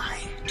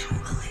goodbye to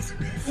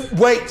Elizabeth.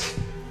 Wait!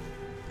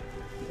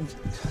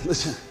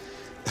 Listen,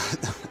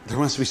 there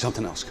must be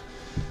something else.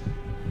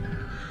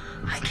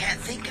 I can't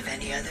think of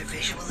any other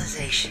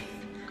visualization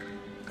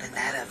than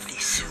that of the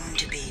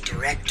soon-to-be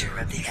director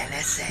of the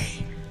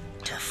NSA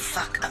to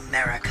fuck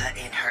America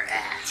in her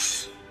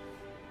ass.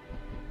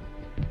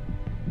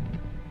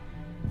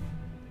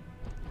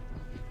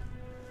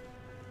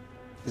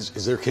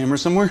 Is there a camera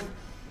somewhere?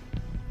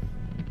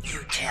 You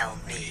tell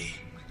me.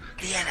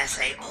 The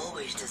NSA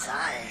always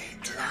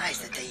denies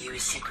that they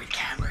use secret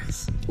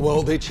cameras.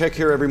 Well, they check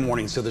here every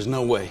morning, so there's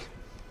no way.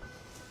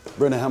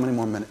 Brenda, how many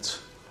more minutes?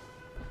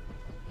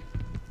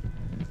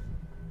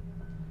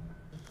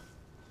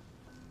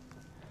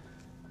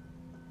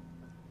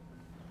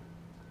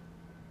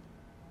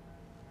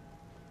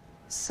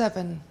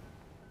 Seven.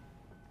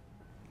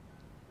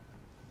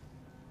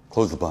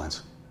 Close the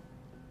blinds.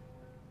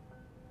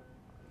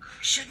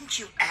 Shouldn't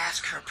you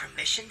ask her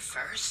permission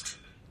first?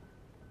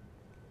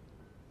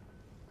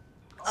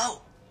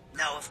 Oh,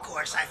 no, of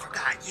course, I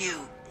forgot.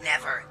 You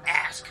never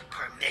ask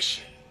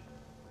permission.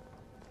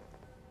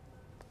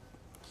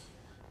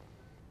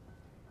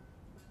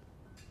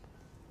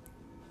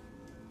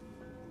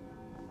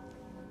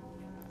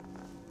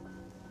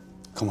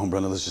 Come on,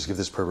 Brenda, let's just give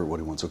this pervert what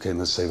he wants, okay? And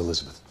let's save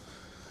Elizabeth.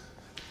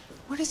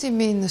 What does he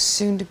mean, the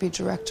soon-to-be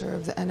director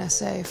of the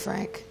NSA,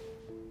 Frank?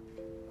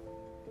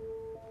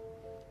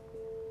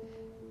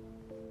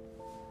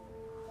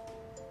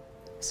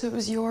 So it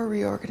was your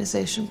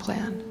reorganization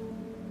plan.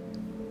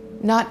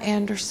 Not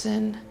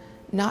Anderson,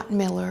 not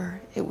Miller,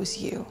 it was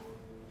you.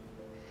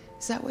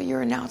 Is that what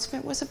your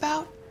announcement was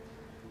about?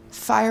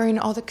 Firing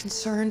all the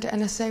concerned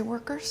NSA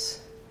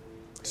workers?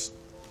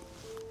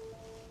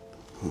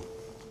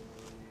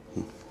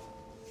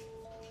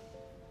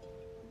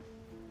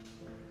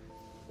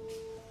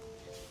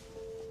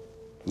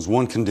 There's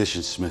one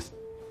condition, Smith.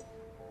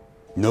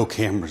 No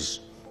cameras,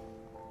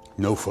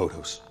 no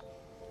photos.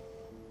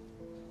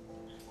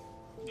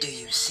 Do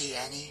you see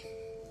any?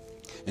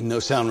 And no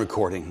sound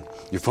recording.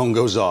 Your phone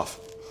goes off.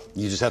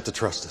 You just have to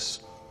trust us.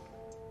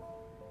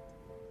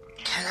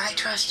 Can I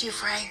trust you,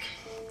 Frank?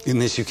 In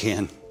this you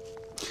can.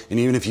 And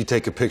even if you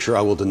take a picture,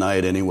 I will deny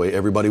it anyway.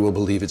 Everybody will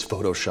believe it's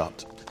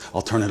photoshopped.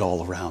 I'll turn it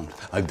all around.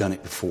 I've done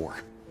it before.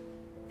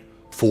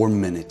 4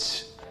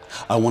 minutes.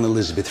 I want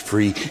Elizabeth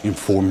free in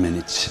 4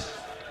 minutes.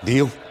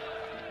 Deal?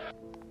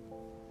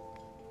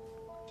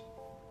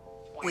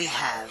 We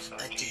have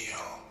a deal.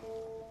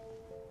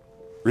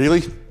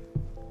 Really?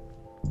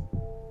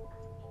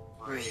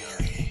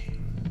 Really?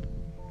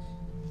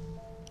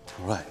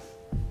 All right.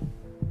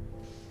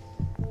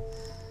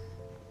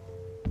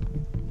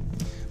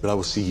 But I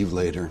will see you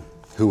later,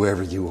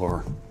 whoever you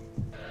are.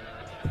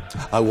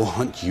 I will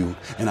hunt you,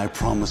 and I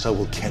promise I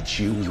will catch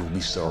you. You will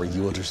be sorry.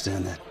 You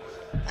understand that?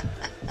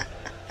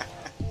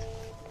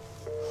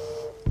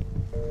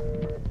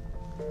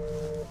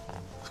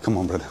 Come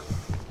on, brother.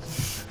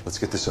 Let's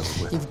get this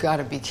over with. You've got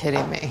to be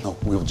kidding me. No,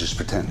 we'll just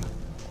pretend.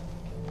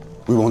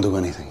 We won't do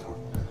anything.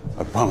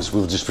 I promise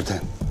we'll just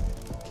pretend.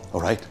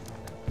 All right?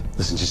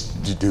 Listen,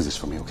 just do this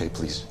for me, okay?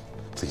 Please.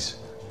 Please.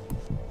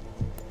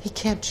 He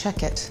can't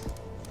check it.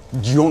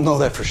 You don't know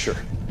that for sure.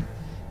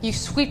 You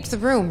sweeped the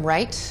room,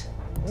 right?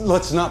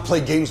 Let's not play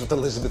games with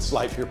Elizabeth's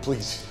life here,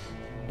 please.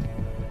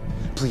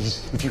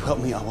 Please, if you help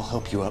me, I will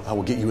help you out. I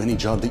will get you any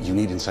job that you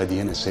need inside the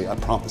NSA. I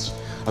promise.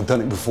 I've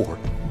done it before.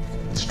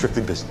 It's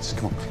strictly business.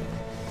 Come on.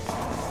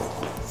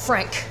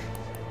 Frank.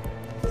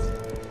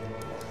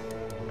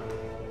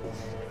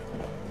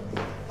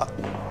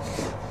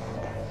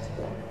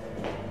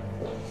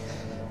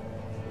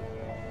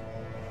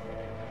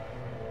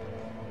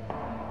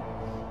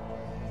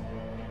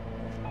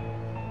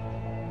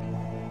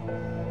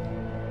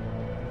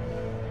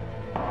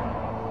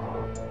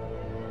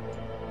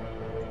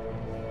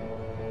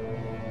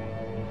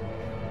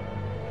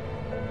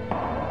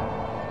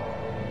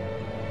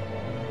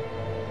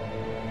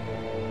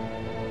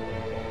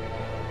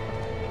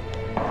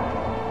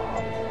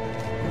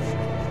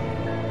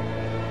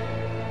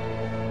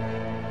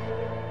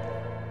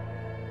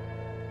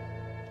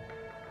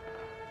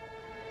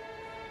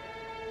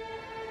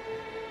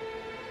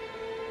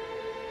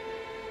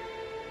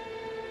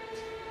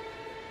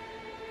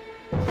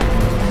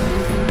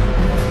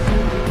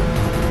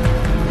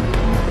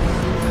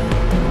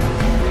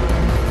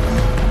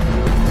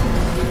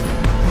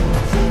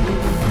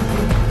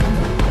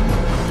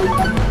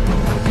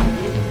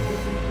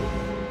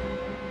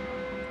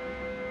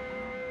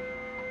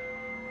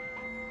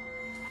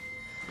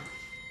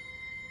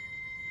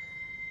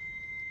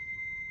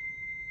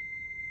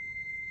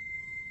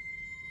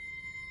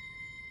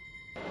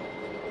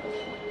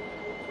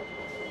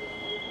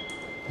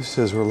 This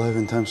says we're live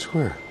in Times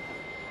Square.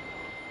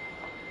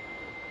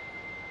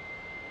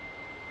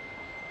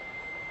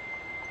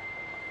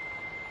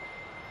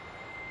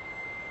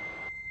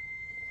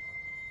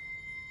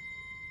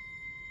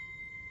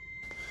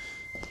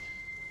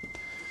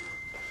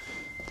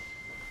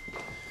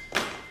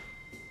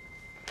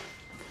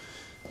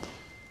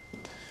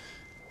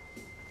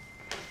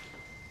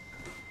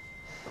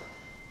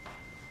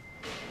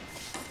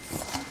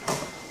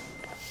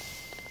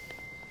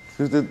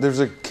 There's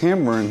a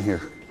camera in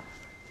here.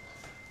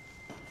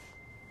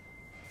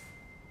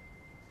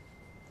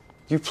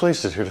 You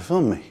placed it here to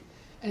film me.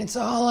 And it's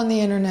all on the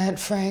internet,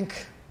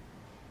 Frank.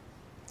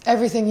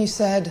 Everything you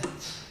said.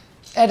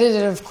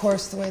 Edited, of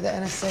course, the way the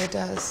NSA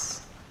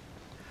does.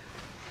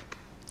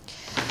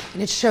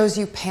 And it shows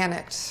you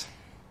panicked.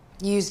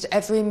 You used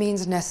every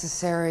means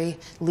necessary,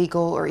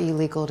 legal or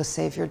illegal, to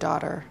save your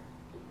daughter,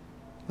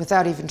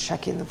 without even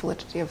checking the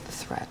validity of the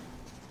threat.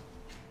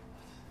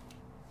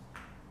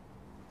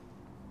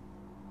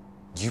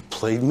 You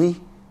played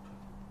me?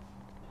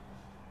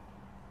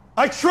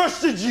 I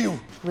trusted you!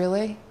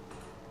 Really?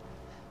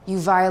 You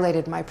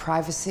violated my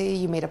privacy,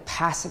 you made a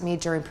pass at me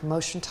during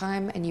promotion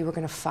time, and you were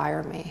gonna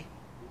fire me.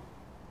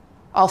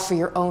 All for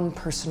your own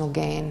personal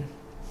gain.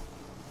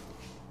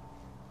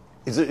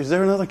 Is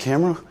there another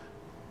camera?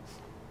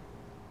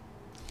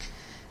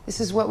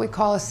 This is what we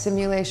call a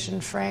simulation,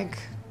 Frank.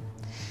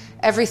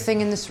 Everything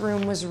in this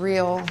room was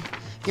real.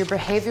 Your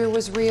behavior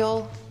was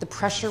real, the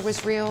pressure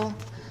was real.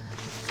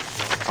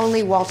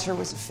 Only Walter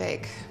was a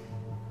fake.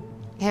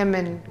 Him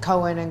and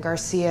Cohen and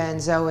Garcia and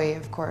Zoe,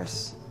 of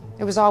course.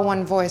 It was all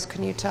one voice,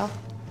 couldn't you tell?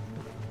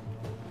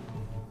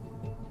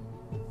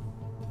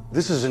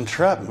 This is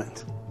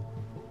entrapment.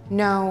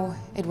 No,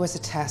 it was a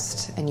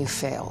test, and you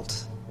failed.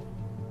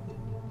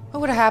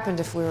 What would have happened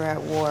if we were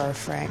at war,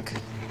 Frank?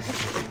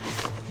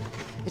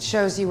 It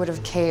shows you would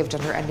have caved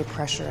under any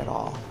pressure at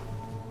all.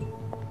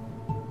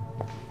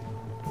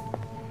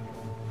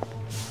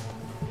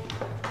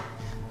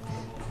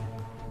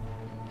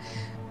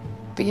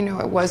 But you know,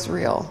 it was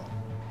real.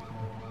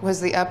 It was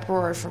the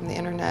uproar from the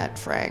internet,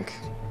 Frank.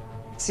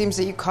 It seems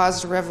that you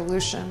caused a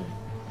revolution.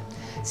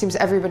 It seems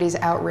everybody's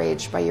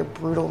outraged by your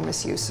brutal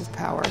misuse of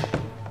power.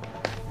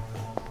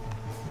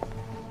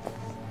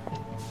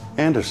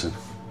 Anderson.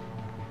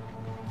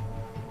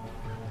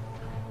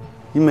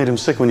 You made him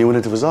sick when you went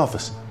into his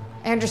office.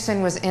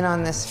 Anderson was in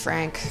on this,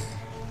 Frank.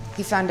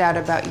 He found out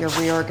about your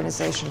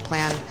reorganization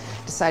plan,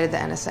 decided the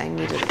NSA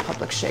needed a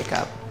public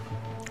shakeup.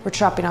 We're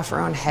chopping off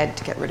our own head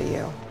to get rid of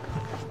you.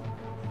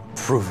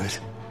 Prove it.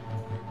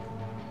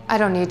 I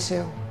don't need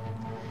to.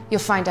 You'll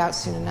find out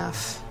soon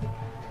enough.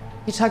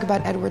 You talk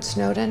about Edward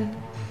Snowden,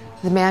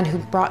 the man who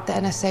brought the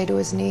NSA to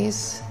his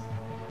knees.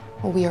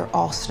 Well, we are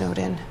all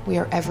Snowden. We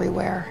are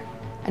everywhere.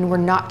 And we're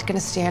not going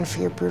to stand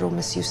for your brutal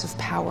misuse of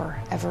power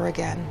ever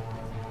again.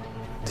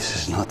 This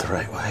is not the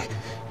right way.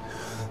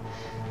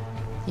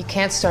 You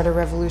can't start a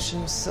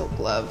revolution with silk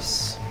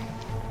gloves.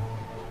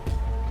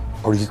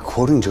 Are you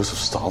quoting Joseph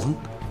Stalin?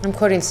 I'm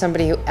quoting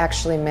somebody who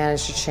actually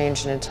managed to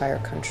change an entire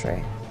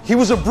country. He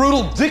was a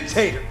brutal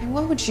dictator. And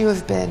what would you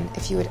have been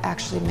if you had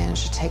actually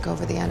managed to take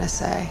over the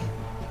NSA?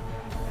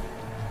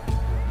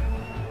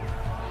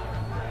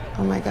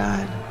 Oh my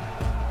God.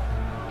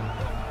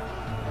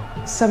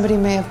 Somebody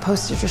may have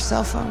posted your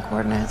cell phone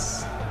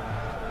coordinates.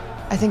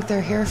 I think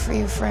they're here for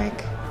you,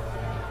 Frank.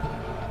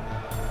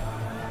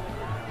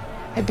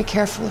 I'd be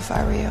careful if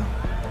I were you.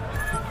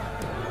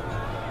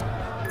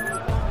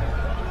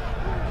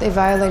 They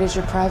violated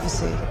your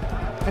privacy.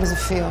 How does it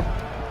feel?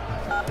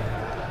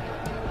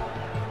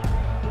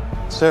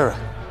 Sarah.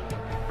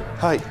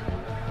 Hi.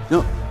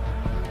 No,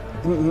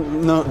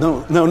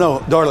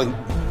 darling.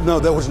 No,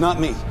 that was not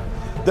me.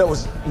 That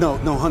was, no,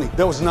 honey.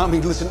 That was not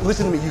me.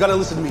 Listen to me. You gotta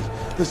listen to me.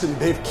 Listen,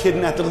 they've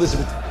kidnapped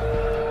Elizabeth.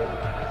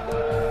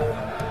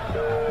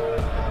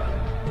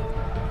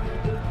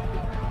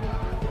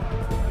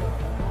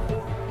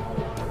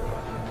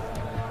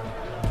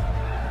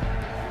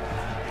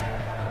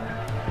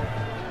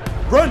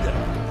 Brenda!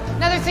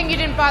 Another thing you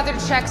didn't bother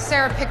to check,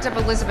 Sarah picked up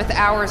Elizabeth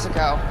hours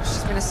ago.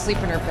 She's been asleep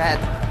in her bed.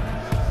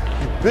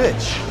 You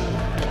bitch.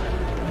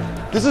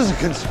 This is a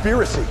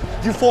conspiracy.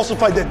 You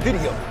falsified that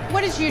video.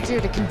 What did you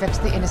do to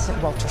convict the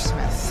innocent Walter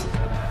Smith?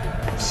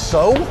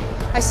 So?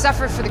 I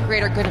suffered for the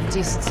greater good of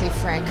decency,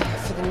 Frank,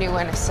 for the new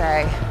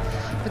NSA.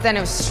 But then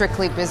it was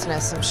strictly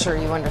business, I'm sure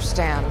you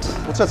understand.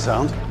 What's that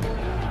sound?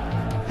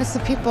 It's the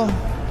people.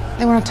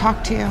 They want to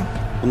talk to you.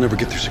 We'll never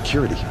get through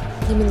security.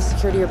 You mean the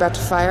security you're about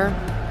to fire?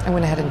 I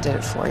went ahead and did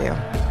it for you.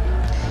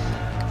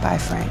 Goodbye,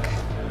 Frank.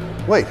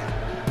 Wait,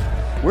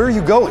 where are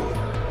you going?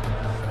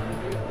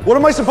 What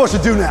am I supposed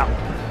to do now?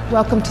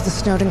 Welcome to the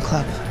Snowden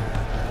Club.